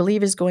 which I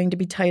believe is going to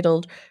be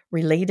titled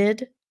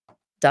Related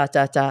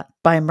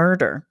by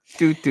Murder.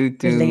 Do, do,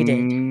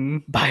 Related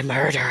do. by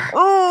Murder,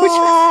 which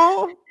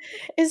Oh.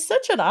 is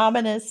such an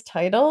ominous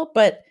title,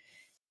 but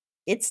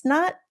it's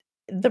not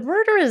the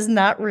murder is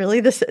not really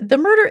the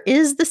murder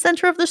is the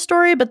center of the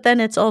story, but then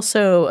it's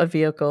also a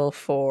vehicle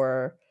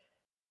for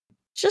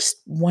just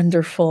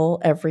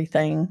wonderful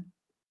everything.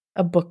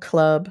 A book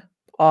club,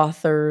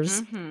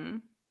 authors,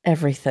 Mhm.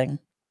 everything.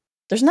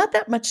 There's not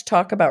that much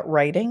talk about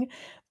writing,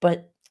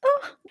 but,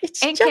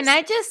 it's And can just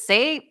I just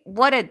say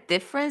what a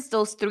difference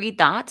those 3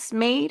 dots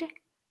made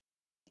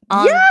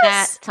on that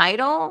yes!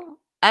 title?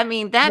 I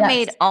mean, that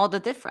made Yes. all the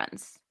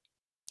difference.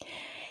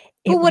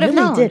 Who It would have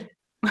really known? did.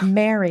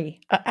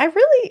 Mary. I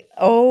really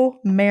owe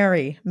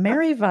Mary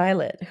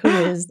Violet, who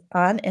is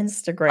on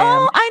Instagram.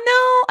 Oh, I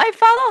know. I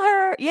follow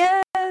her.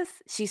 Yes.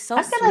 She's so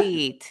I'm gonna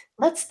sweet.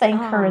 Let's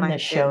thank her Oh in the my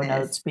show goodness.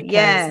 notes because,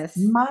 Yes.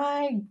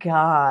 my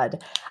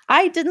god,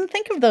 I didn't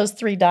think of those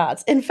 3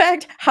 dots. In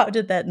fact, how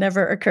did that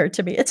never occur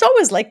to me? It's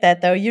always like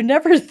that, though. You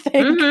never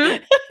think,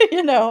 Mhm.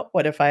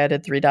 "What if I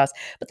added 3 dots?"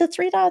 But the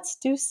 3 dots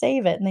do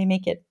save it, and they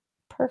make it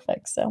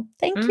perfect, so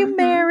thank you, Mhm.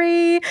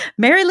 Mary.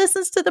 Mary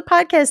listens to the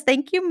podcast.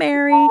 Thank you,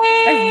 Mary.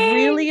 I Yay!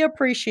 really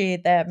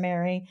appreciate that,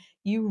 Mary.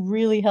 You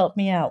really helped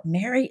me out.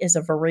 Mary is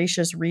a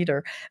voracious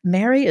reader.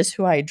 Mary is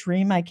who I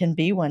dream I can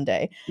be one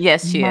day.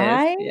 Yes, she is.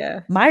 My Yeah.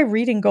 my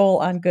reading goal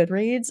on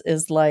Goodreads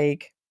is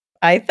like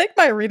I think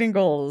my reading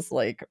goal is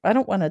like I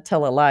don't wanna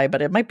tell a lie,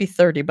 but it might be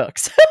 30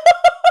 books.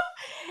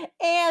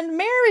 And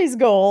Mary's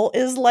goal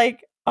is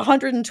like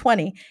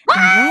 120.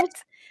 And What?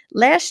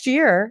 last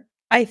year,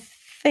 I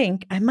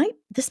think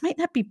this might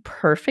not be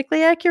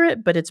perfectly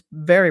accurate, but it's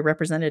very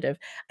representative.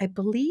 I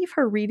believe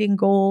her reading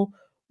goal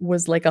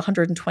was like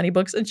 120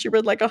 books and she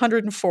read like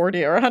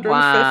 140 or 150.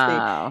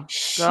 Wow. Go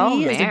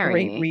She is a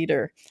great Mary.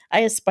 reader.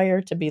 I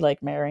aspire to be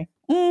like Mary.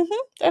 Mhm,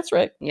 that's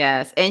right.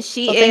 Yes, and So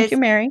she thank is you,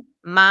 Mary.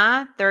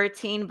 Ma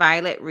 13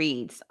 Violet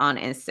Reads on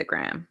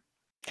Instagram.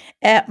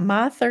 At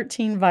Ma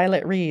 13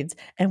 Violet Reads,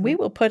 and we Mm.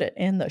 will put it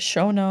in the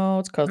show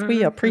notes because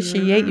we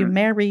appreciate you, Mhm.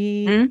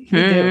 Mary.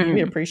 We do. We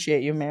Mhm.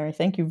 appreciate you, Mary.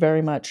 Thank you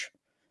very much.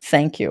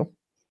 Thank you.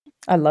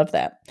 I love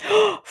that.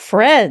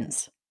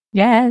 Friends,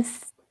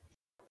 Yes.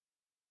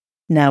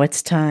 now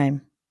it's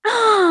time.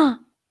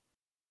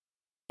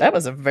 That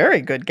was a very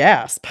good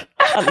gasp.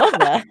 I love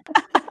that.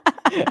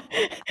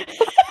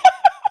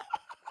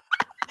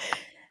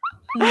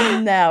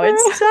 Now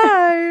it's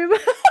time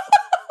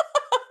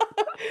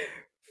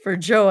for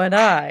Joe and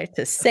I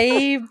to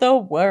save the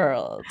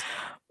world.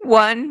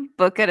 One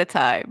book at a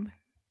time.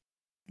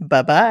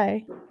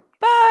 Bye-bye.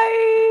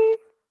 Bye.